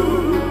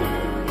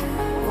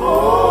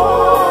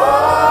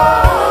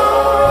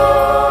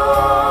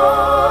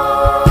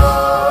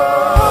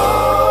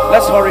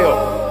 Let's hurry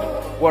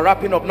up. We're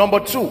wrapping up. Number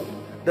 2,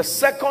 the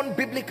second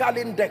biblical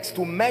index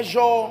to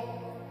measure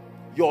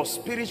your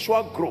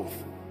spiritual growth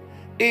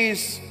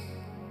is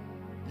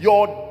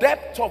your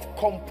depth of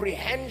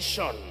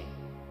comprehension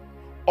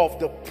of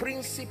the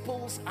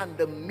principles and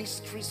the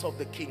mysteries of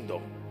the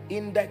kingdom.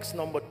 Index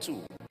number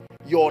 2,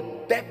 your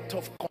depth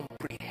of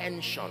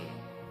comprehension,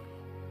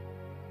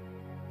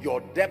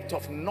 your depth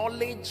of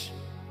knowledge,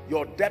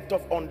 your depth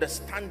of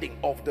understanding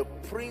of the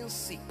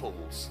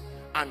principles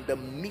and the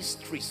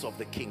mysteries of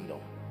the kingdom.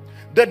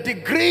 The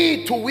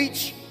degree to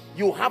which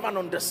you have an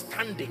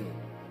understanding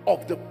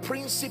of the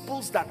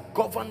principles that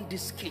govern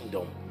this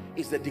kingdom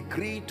is the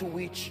degree to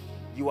which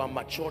you are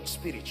matured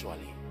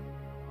spiritually.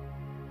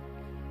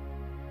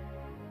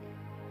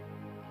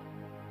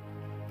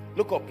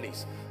 Look up,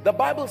 please. The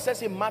Bible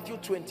says in Matthew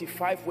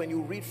 25, when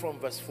you read from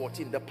verse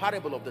 14, the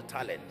parable of the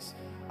talents.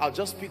 I'll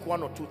just pick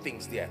 1 or 2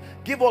 things there.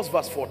 Give us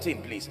verse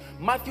 14, please.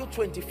 Matthew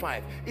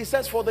 25. It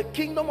says, for the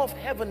kingdom of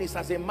heaven is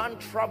as a man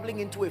traveling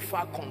into a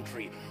far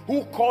country,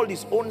 who called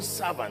his own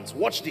servants,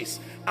 watch this,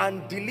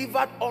 and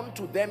delivered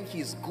unto them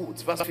his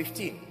goods. Verse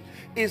 15.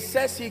 It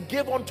says he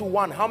gave unto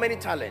one, how many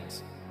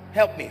talents?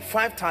 Help me.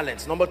 5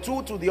 talents. Number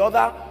 2 to the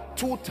other,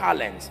 2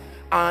 talents.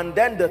 And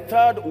then the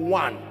third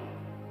one,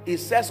 it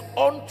says,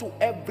 unto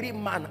every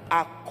man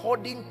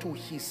according to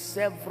his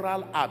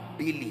several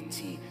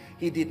ability.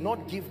 He did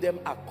not give them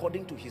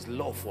according to his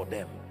love for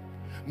them,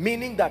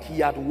 meaning that he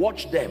had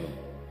watched them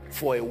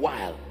for a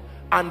while,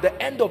 and the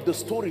end of the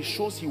story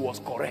shows he was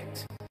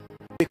correct,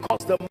 because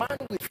the man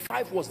with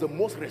 5 was the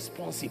most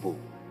responsible.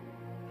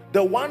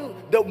 The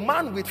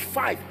man with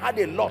 5 had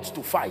a lot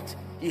to fight.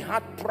 He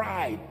had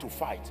pride to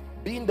fight.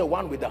 Being the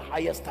one with the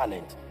highest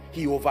talent,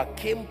 he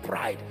overcame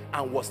pride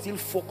and was still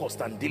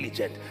focused and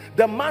diligent.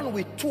 The man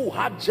with 2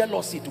 had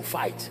jealousy to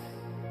fight,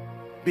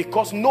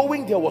 because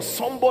knowing there was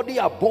somebody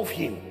above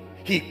him,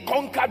 he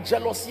conquered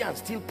jealousy and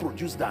still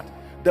produced that.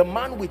 The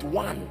man with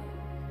 1,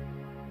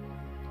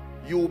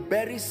 you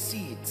bury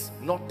seeds,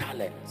 not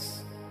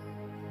talents.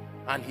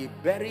 And he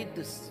buried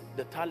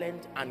the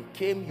talent and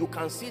came. You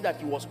can see that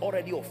he was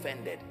already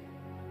offended.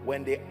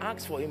 When they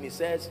asked for him, he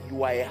says,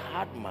 you are a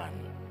hard man.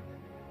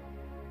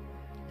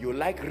 You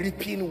like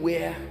reaping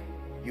where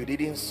you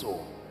didn't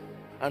sow.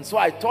 And so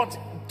I thought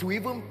to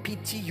even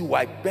pity you,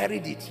 I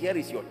buried it. Here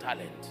is your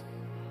talent.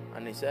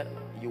 And he said,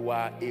 you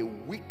are a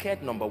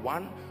wicked, number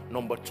 1.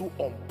 Number 2,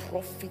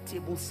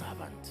 unprofitable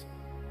servant.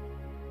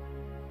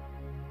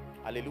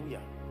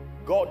 Hallelujah.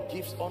 God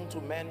gives unto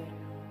men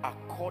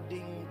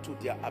according to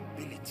their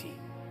ability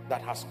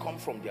that has come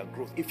from their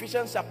growth.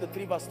 Ephesians chapter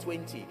 3 verse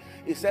 20,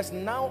 it says,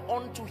 now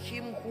unto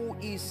him who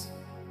is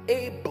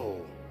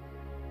able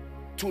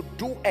to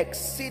do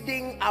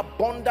exceeding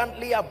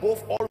abundantly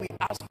above all we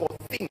ask or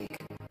think.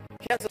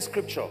 Here's the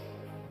scripture.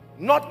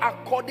 Not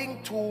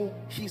according to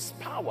his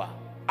power,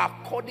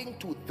 according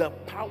to the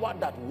power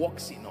that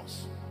works in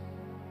us.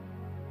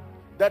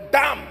 The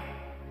dam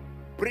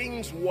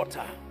brings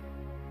water,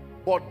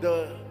 but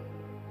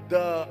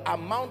the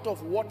amount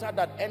of water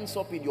that ends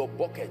up in your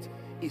bucket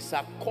is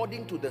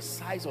according to the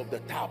size of the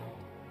tap,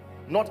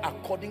 not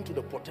according to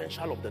the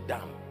potential of the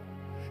dam.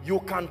 You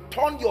can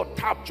turn your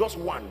tap just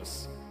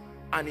once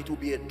and it will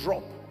be a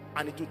drop,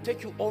 and it will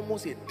take you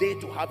almost a day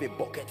to have a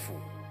bucket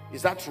full.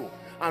 Is that true?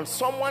 And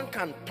someone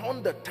can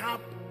turn the tap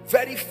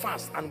very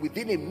fast and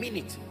within a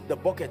minute the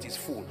bucket is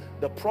full.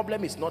 The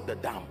problem is not the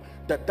dam.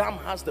 The dam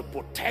has the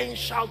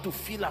potential to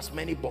fill as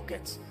many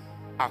buckets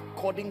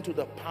according to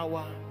the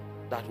power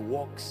that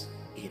works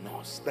in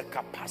us, the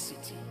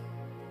capacity.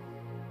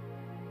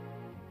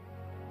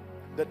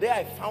 The day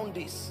I found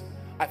this,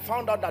 I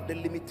found out that the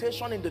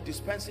limitation in the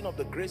dispensing of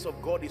the grace of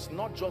God is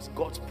not just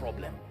God's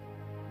problem.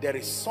 There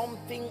is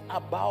something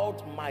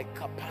about my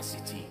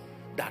capacity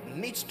that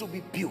needs to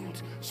be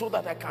built so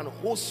that I can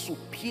host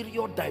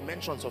superior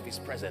dimensions of his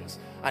presence.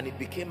 And it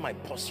became my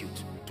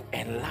pursuit to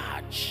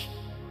enlarge.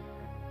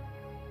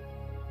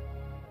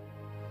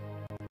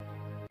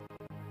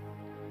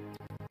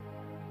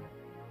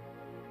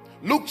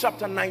 Luke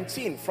chapter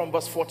 19 from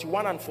verse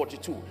 41 and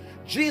 42.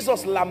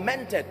 Jesus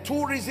lamented.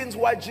 2 reasons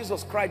why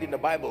Jesus cried in the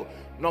Bible.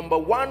 Number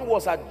 1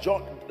 was at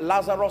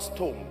Lazarus'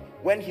 tomb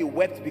when he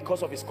wept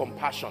because of his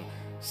compassion.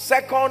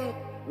 Second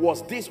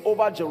was this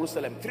over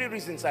Jerusalem. 3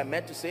 reasons I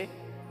meant to say.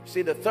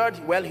 See, the third,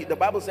 well, the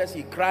Bible says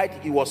he cried,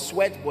 he was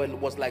sweat, well, it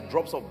was like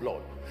drops of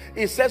blood.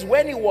 It says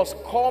when he was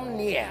come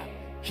near,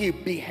 he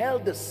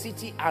beheld the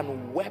city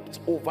and wept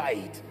over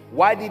it.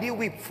 Why did he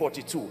weep?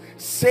 42.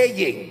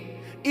 Saying,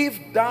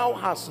 If thou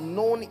hast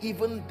known,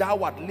 even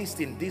thou at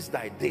least in this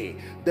thy day,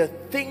 the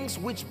things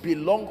which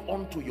belong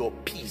unto your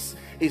peace,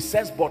 it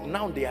says, but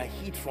now they are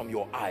hid from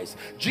your eyes.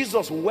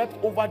 Jesus wept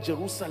over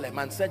Jerusalem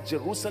and said,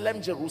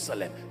 Jerusalem,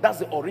 Jerusalem. That's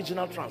the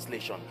original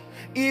translation.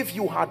 If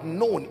you had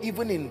known,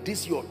 even in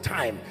this your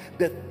time,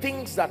 the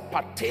things that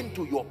pertain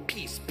to your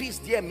peace. Peace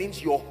there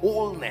means your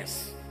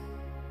wholeness.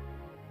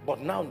 But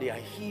now they are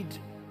hid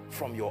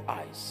from your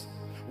eyes.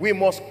 We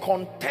must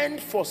contend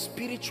for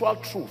spiritual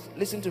truth.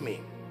 Listen to me.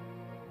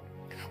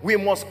 We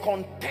must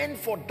contend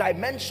for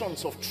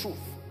dimensions of truth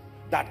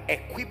that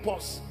equip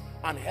us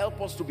and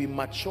help us to be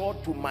mature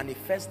to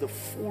manifest the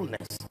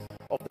fullness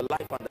of the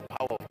life and the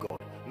power of God.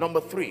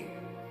 Number 3,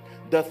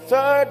 the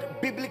third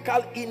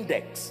biblical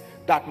index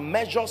that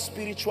measures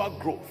spiritual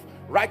growth,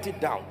 write it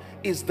down,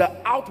 is the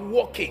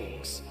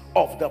outworkings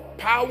of the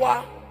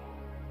power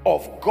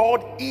of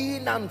God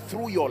in and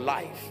through your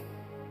life.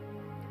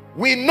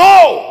 We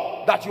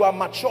know that you are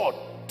matured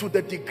to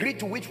the degree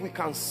to which we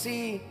can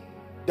see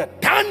the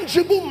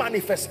tangible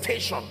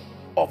manifestation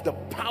of the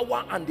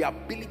power and the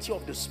ability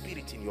of the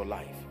Spirit in your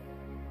life.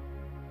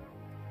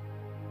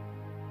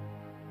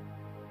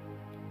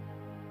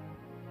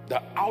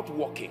 The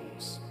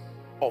outworkings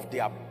of the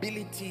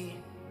ability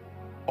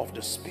of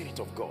the Spirit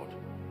of God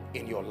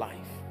in your life.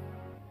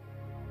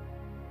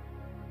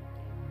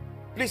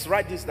 Please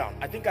write this down.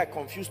 I think I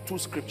confused 2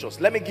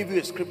 scriptures. Let me give you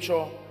a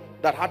scripture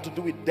that had to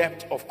do with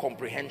depth of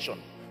comprehension.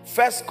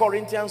 1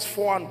 Corinthians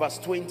 4 and verse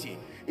 20.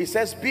 It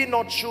says, be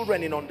not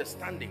children in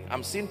understanding.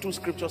 I'm seeing 2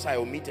 scriptures I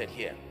omitted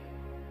here.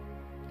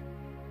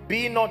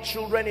 Be not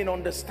children in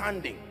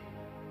understanding.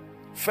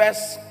 1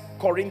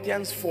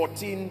 Corinthians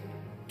 14,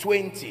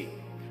 20.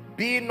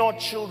 Be not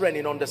children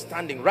in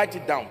understanding. Write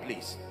it down,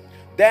 please.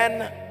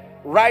 Then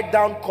write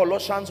down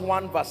Colossians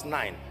 1 verse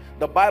 9.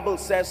 The Bible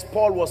says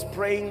Paul was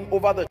praying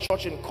over the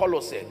church in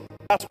Colossae.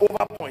 That's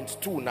over point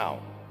 2 now.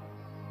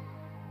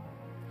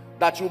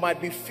 That you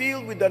might be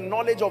filled with the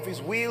knowledge of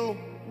his will,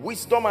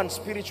 wisdom and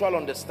spiritual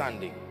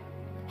understanding.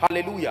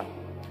 Hallelujah.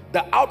 The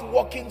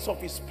outworkings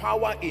of his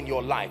power in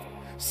your life.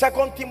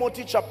 2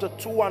 Timothy chapter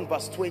 2 and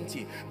verse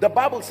 20. The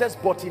Bible says,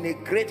 but in a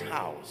great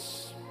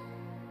house.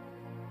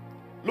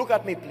 Look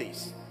at me,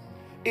 please.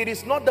 It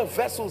is not the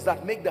vessels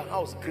that make the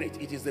house great.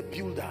 It is the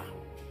builder.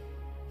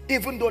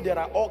 Even though there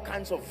are all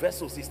kinds of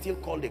vessels, it's still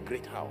called a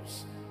great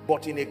house.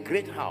 But in a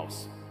great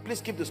house,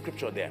 please keep the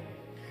scripture there.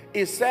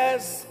 It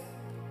says,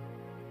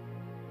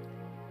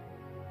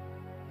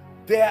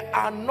 there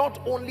are not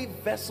only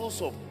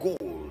vessels of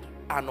gold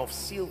and of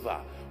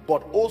silver,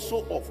 but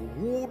also of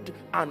wood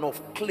and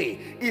of clay.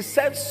 It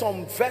says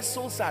some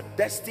vessels are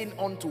destined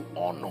unto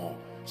honor.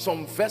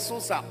 Some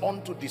vessels are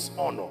unto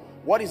dishonor.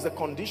 What is the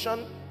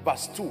condition?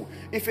 Verse 2.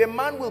 If a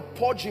man will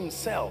purge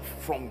himself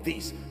from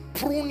this,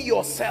 prune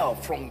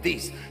yourself from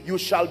this, you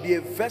shall be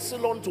a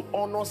vessel unto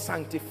honor,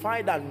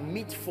 sanctified and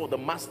meet for the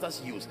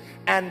master's use,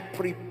 and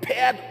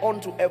prepared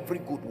unto every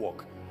good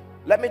work.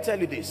 Let me tell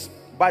you this.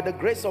 By the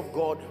grace of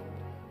God,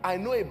 I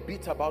know a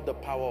bit about the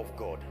power of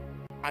God.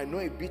 I know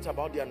a bit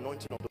about the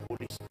anointing of the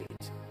Holy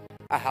Spirit.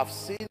 I have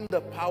seen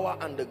the power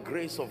and the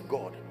grace of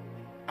God.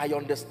 I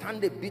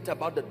understand a bit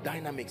about the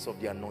dynamics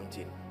of the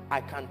anointing. I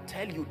can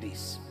tell you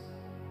this.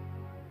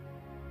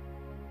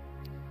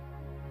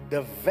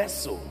 The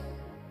vessel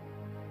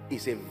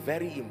is a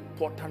very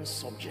important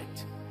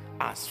subject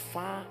as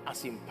far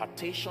as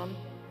impartation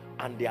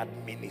and the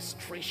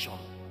administration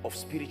of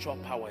spiritual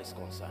power is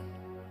concerned.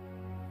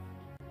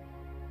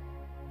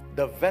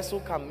 The vessel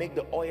can make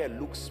the oil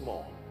look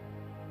small.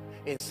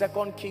 In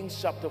 2 Kings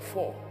chapter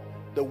 4,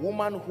 the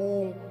woman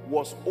who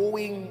was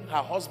owing,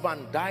 her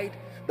husband died.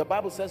 The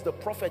Bible says the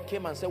prophet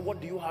came and said, what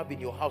do you have in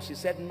your house? She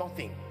said,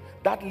 nothing.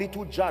 That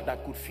little jar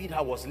that could feed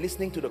her was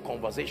listening to the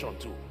conversation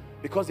too,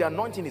 because the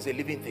anointing is a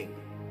living thing.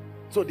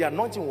 So the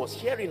anointing was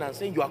hearing and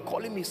saying, you are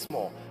calling me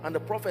small. And the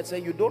prophet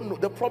said, you don't know.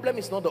 The problem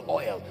is not the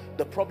oil.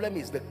 The problem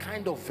is the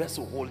kind of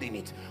vessel holding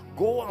it.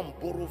 Go and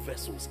borrow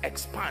vessels.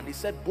 Expand. He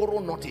said, borrow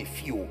not a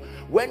few.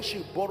 When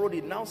she borrowed,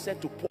 it now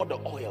said to pour the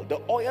oil.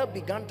 The oil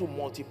began to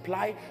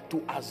multiply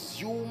to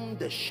assume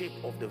the shape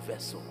of the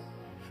vessel.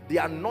 The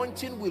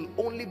anointing will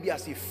only be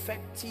as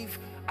effective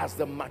as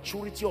the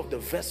maturity of the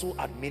vessel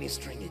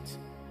administering it.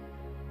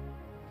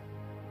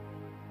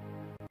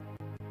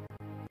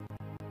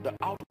 The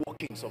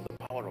outworkings of the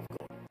power of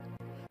God.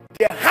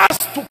 There has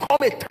to come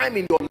a time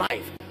in your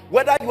life,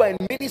 whether you are in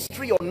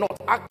ministry or not,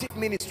 active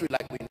ministry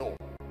like we know,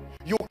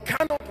 you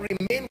cannot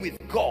remain with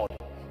God,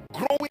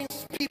 growing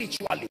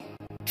spiritually,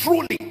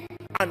 truly,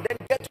 and then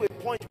get to a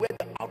point where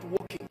the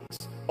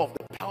outworkings of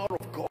the power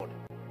of God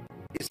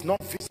is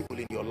not visible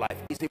in your life.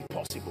 It's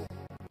impossible.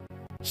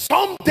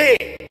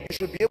 Someday you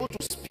should be able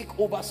to speak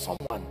over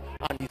someone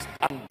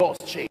and doors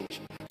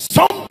change.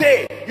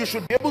 Someday you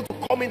should be able to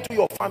come into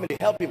your family.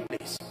 Help him,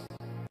 please.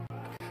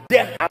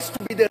 There has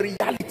to be the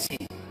reality.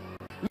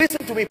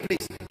 Listen to me,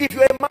 please. If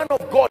you're a man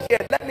of God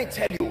here, let me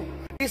tell you,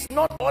 it's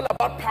not all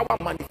about power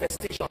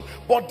manifestation,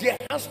 but there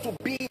has to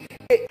be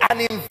an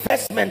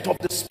investment of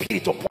the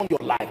Spirit upon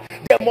your life.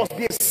 There must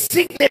be a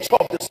signature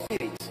of the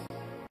Spirit.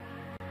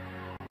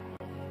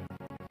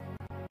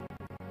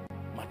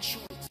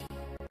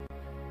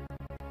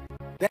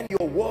 then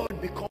your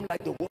word become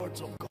like the words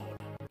of God.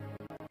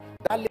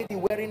 That lady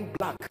wearing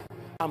black,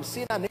 I'm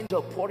seeing an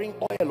angel pouring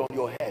oil on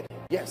your head.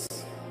 Yes,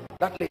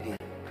 that lady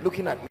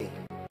looking at me.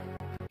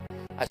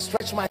 I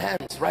stretch my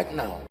hands right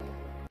now.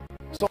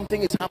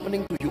 Something is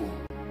happening to you.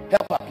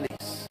 Help her,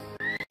 please.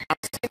 I'm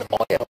seeing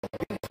oil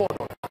being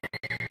poured on her.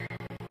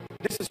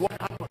 This is what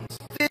happens.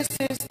 This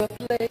is the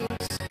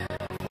place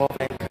of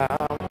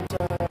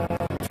encounter.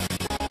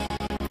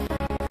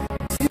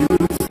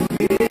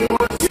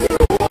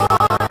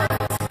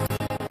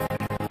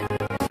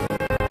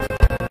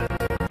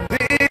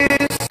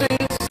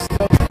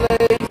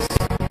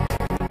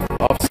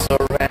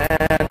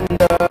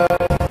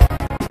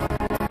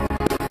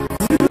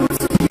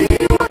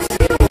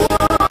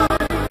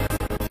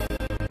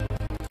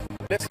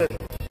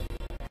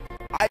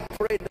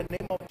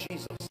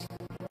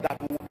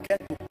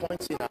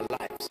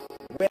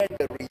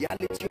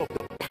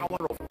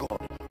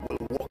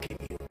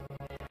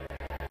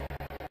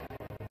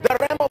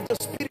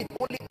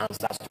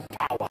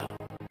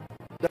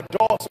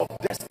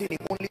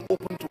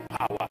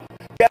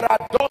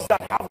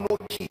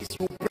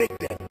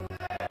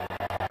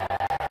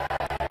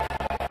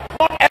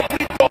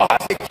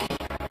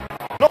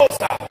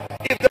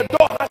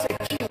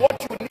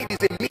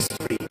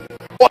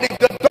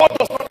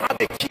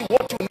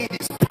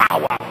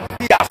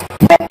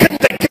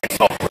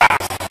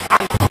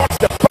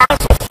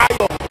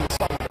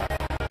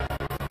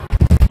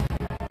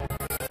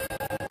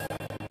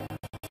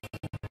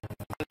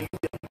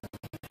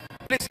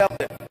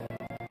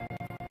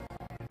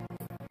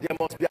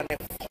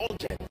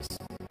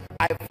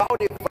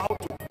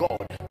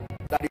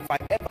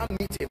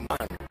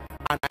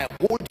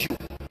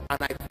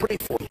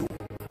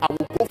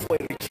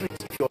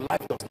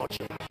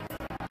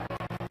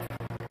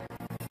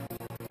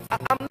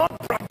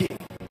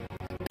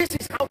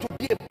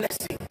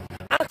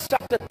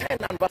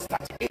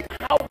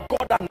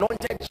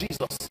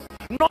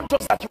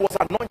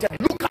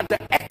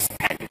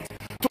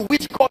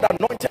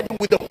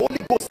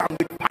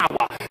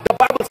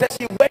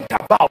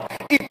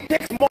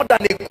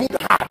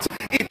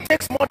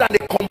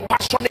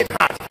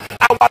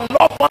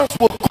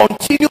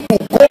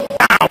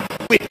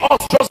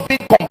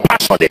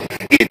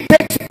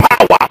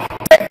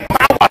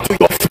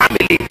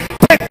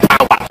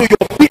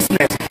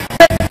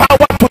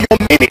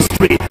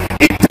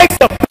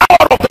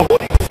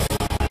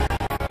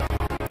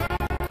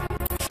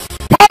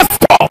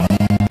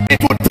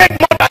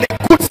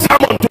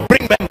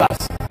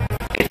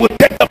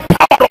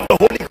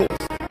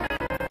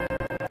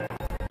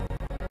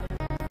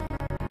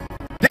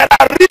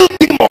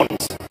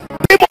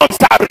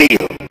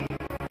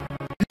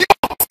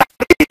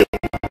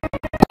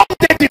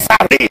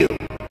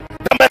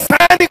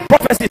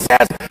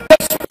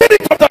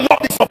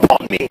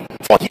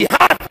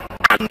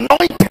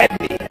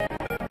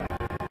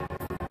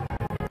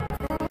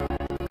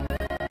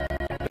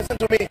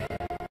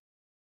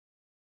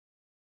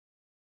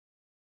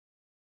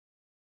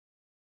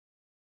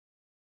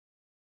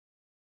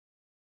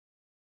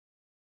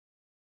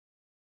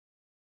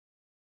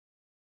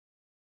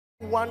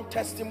 One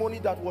testimony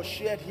that was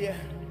shared here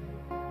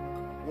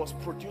was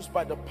produced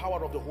by the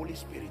power of the Holy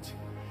Spirit.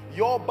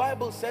 Your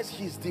Bible says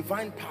his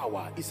divine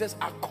power, it says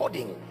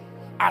according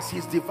as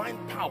his divine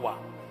power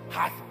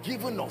hath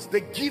given us. The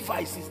giver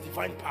is his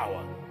divine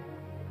power.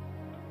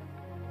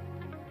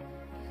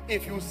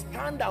 If you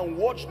stand and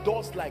watch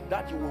doors like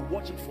that, you will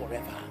watch it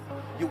forever.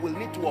 You will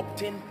need to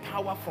obtain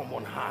power from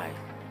on high.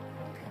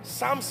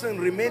 Samson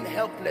remained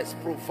helpless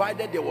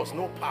provided there was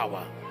no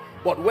power,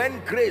 but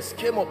when grace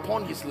came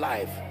upon his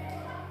life,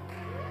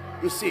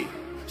 you see.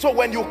 So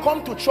when you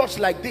come to church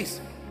like this,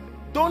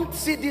 don't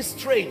see this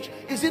strange.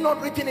 Is it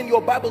not written in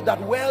your Bible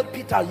that while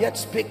Peter yet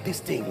spake these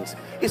things,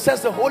 it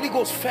says the Holy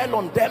Ghost fell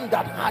on them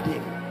that had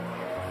him?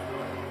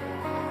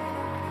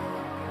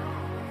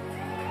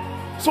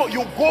 So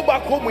you go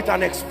back home with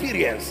an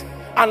experience,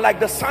 and like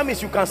the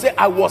psalmist, you can say,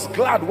 I was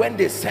glad when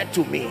they said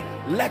to me,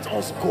 let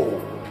us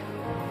go.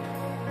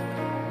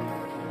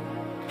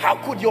 How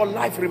could your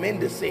life remain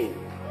the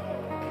same?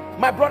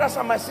 My brothers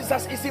and my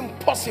sisters, it's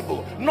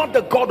impossible. Not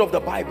the God of the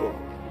Bible.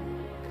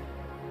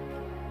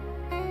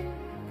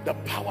 The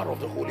power of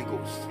the Holy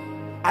Ghost.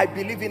 I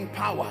believe in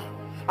power.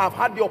 I've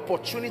had the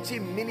opportunity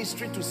in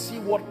ministry to see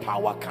what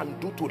power can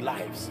do to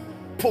lives.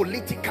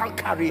 Political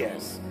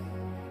careers.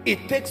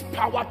 It takes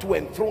power to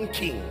enthrone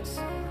kings.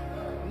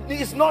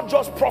 It's not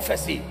just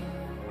prophecy.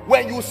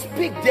 When you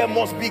speak, there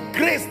must be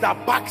grace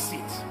that backs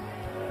it.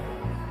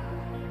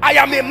 I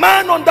am a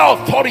man under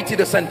authority,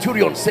 the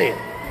centurion said,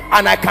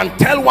 and I can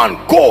tell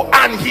one, go,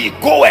 and he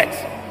goeth.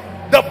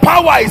 The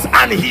power is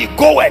and he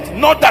goeth.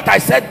 Not that I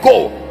said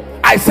go.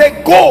 I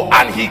said go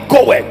and he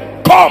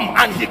goeth. Come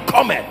and he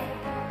cometh.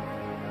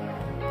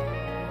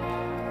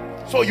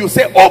 So you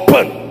say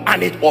open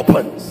and it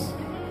opens.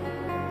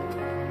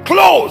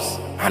 Close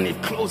and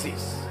it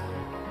closes.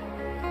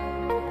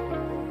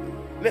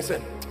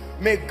 Listen,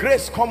 may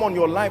grace come on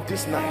your life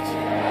this night,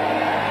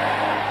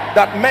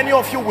 that many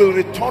of you will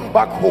return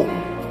back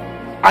home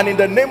And in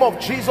the name of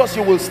Jesus,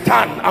 you will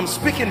stand. I'm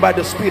speaking by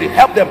the Spirit.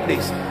 Help them,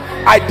 please.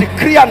 I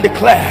decree and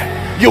declare,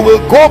 you will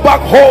go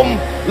back home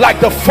like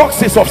the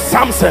foxes of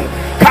Samson,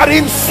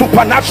 carrying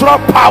supernatural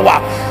power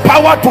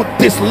to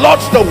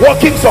dislodge the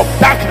workings of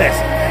darkness.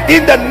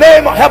 In the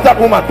name of, help that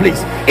woman,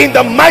 please. In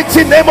the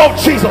mighty name of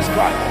Jesus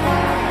Christ.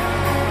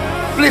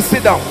 Please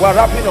sit down. We're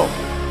wrapping up.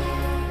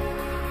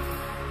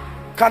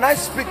 Can I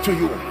speak to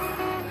you?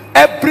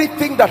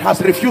 Everything that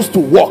has refused to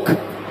walk,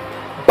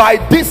 by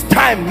this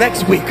time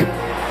next week,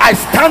 I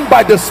stand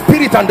by the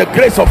Spirit and the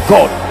grace of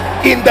God.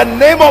 In the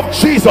name of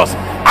Jesus,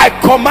 I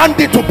command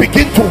it to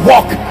begin to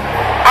walk.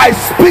 I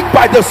speak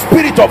by the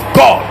Spirit of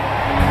God.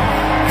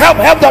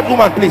 Help that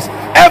woman, please.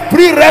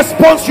 Every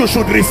response you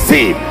should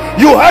receive,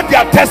 you heard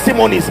their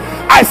testimonies.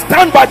 I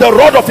stand by the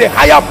rod of the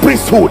higher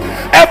priesthood.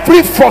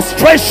 Every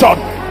frustration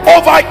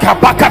over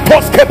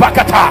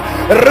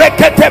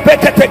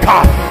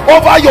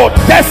over your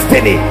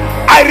destiny,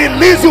 I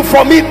release you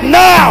from it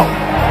now.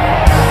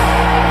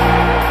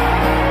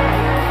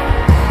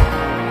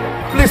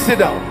 Please sit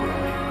down.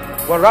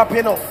 We're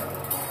wrapping up.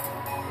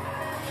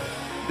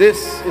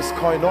 This is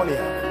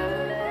koinonia.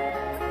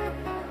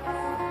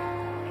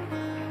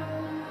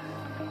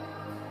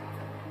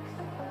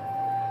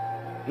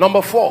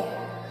 Number 4,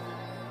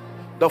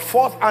 the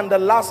fourth and the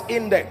last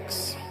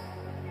index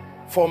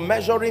for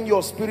measuring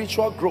your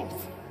spiritual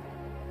growth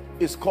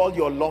is called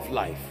your love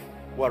life.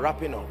 We're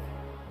wrapping up.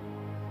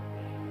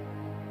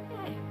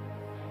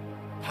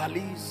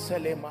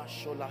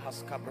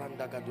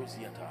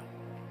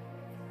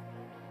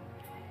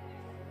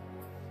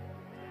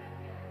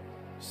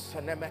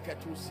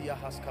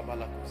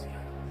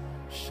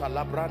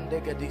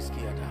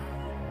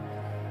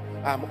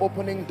 I'm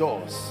opening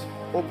doors.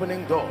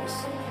 Opening doors.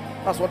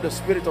 That's what the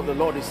Spirit of the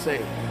Lord is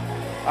saying.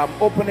 I'm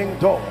opening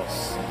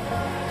doors.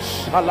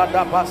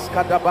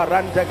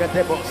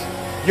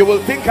 You will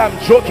think I'm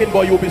joking,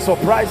 but you'll be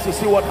surprised to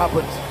see what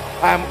happens.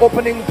 I am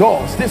opening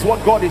doors. This is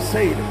what God is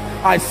saying.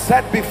 I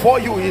set before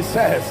you, he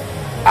says,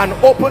 an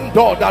open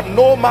door that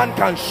no man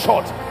can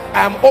shut.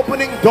 I am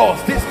opening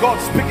doors. This God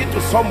speaking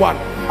to someone.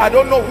 I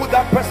don't know who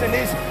that person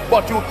is,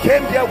 but you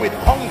came here with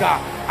hunger.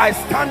 I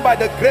stand by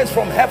the grace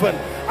from heaven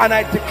and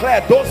I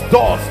declare those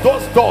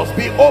doors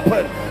be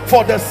open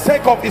for the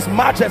sake of his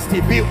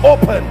majesty. Be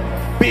open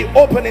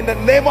in the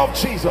name of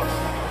Jesus.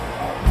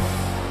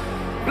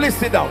 Please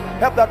sit down.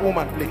 Help that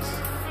woman, please.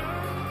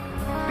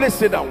 Please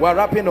sit down. We're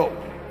wrapping up.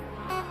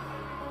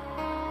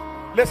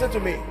 Listen to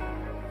me.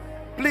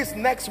 Please,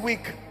 next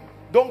week,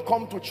 don't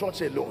come to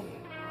church alone.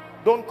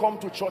 Don't come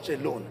to church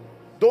alone.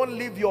 Don't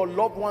leave your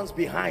loved ones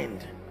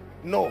behind.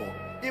 No.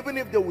 Even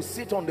if they will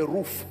sit on the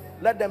roof,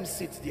 let them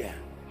sit there.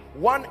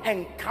 One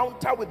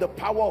encounter with the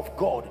power of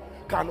God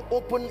can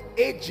open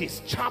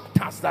ages,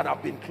 chapters that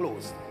have been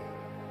closed.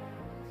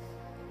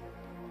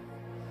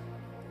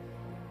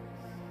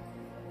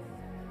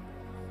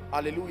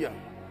 Hallelujah.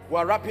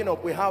 We're wrapping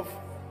up. We have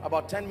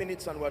about 10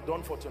 minutes and we're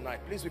done for tonight.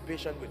 Please be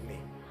patient with me.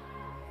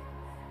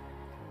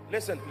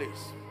 Listen,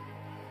 please.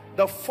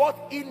 The fourth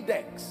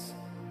index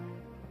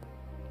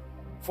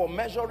for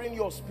measuring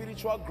your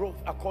spiritual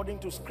growth according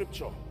to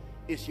scripture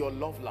is your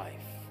love life.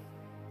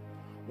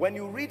 When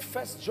you read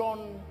 1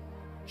 John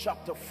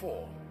chapter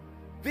 4,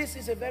 this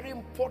is a very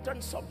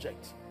important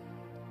subject.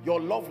 Your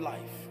love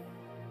life.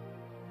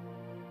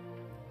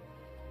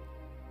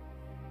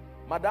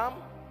 Madam,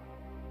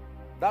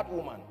 that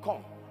woman,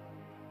 come.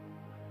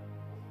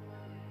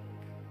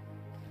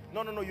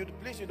 No,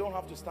 please, you don't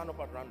have to stand up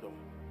at random.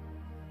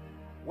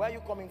 Where are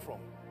you coming from?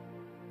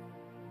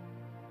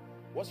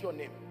 What's your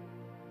name?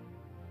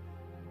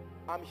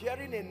 I'm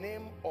hearing a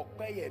name,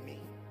 Okpeyemi.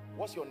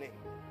 What's your name?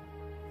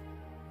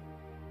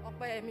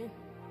 Okpeyemi.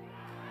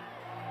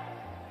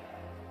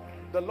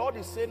 The Lord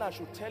is saying I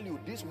should tell you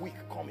this week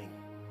coming.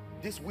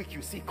 This week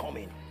you see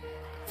coming.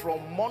 From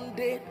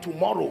Monday,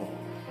 tomorrow,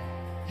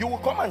 you will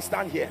come and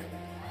stand here.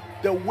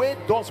 The way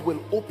doors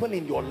will open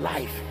in your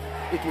life,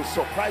 it will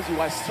surprise you.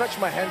 I stretch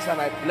my hands and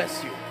I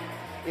bless you.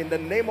 In the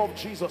name of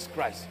Jesus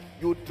Christ,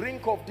 you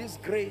drink of this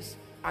grace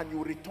and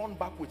you return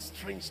back with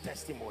strange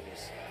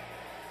testimonies.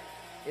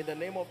 In the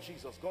name of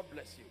Jesus, God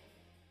bless you.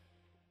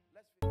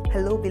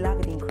 Hello,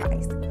 beloved in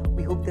Christ.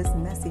 We hope this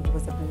message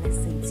was a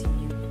blessing to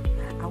you.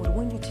 I would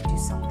want you to do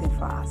something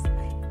for us.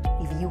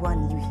 If you are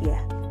new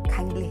here,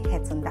 kindly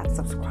hit on that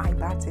subscribe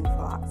button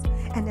for us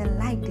and then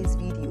like this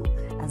video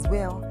as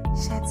well.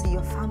 Share to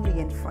your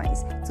family and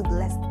friends to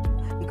bless them,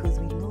 because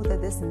we know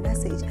that this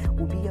message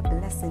will be a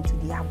blessing to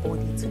their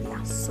body, to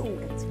their soul,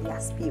 and to their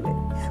spirit.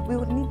 We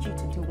would need you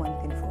to do one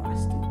thing for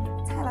us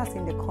too. Tell us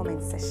in the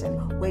comment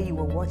section where you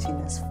were watching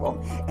us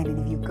from, and then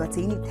if you've got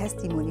any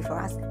testimony for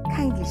us,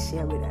 kindly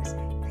share with us.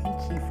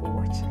 Thank you for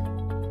watching.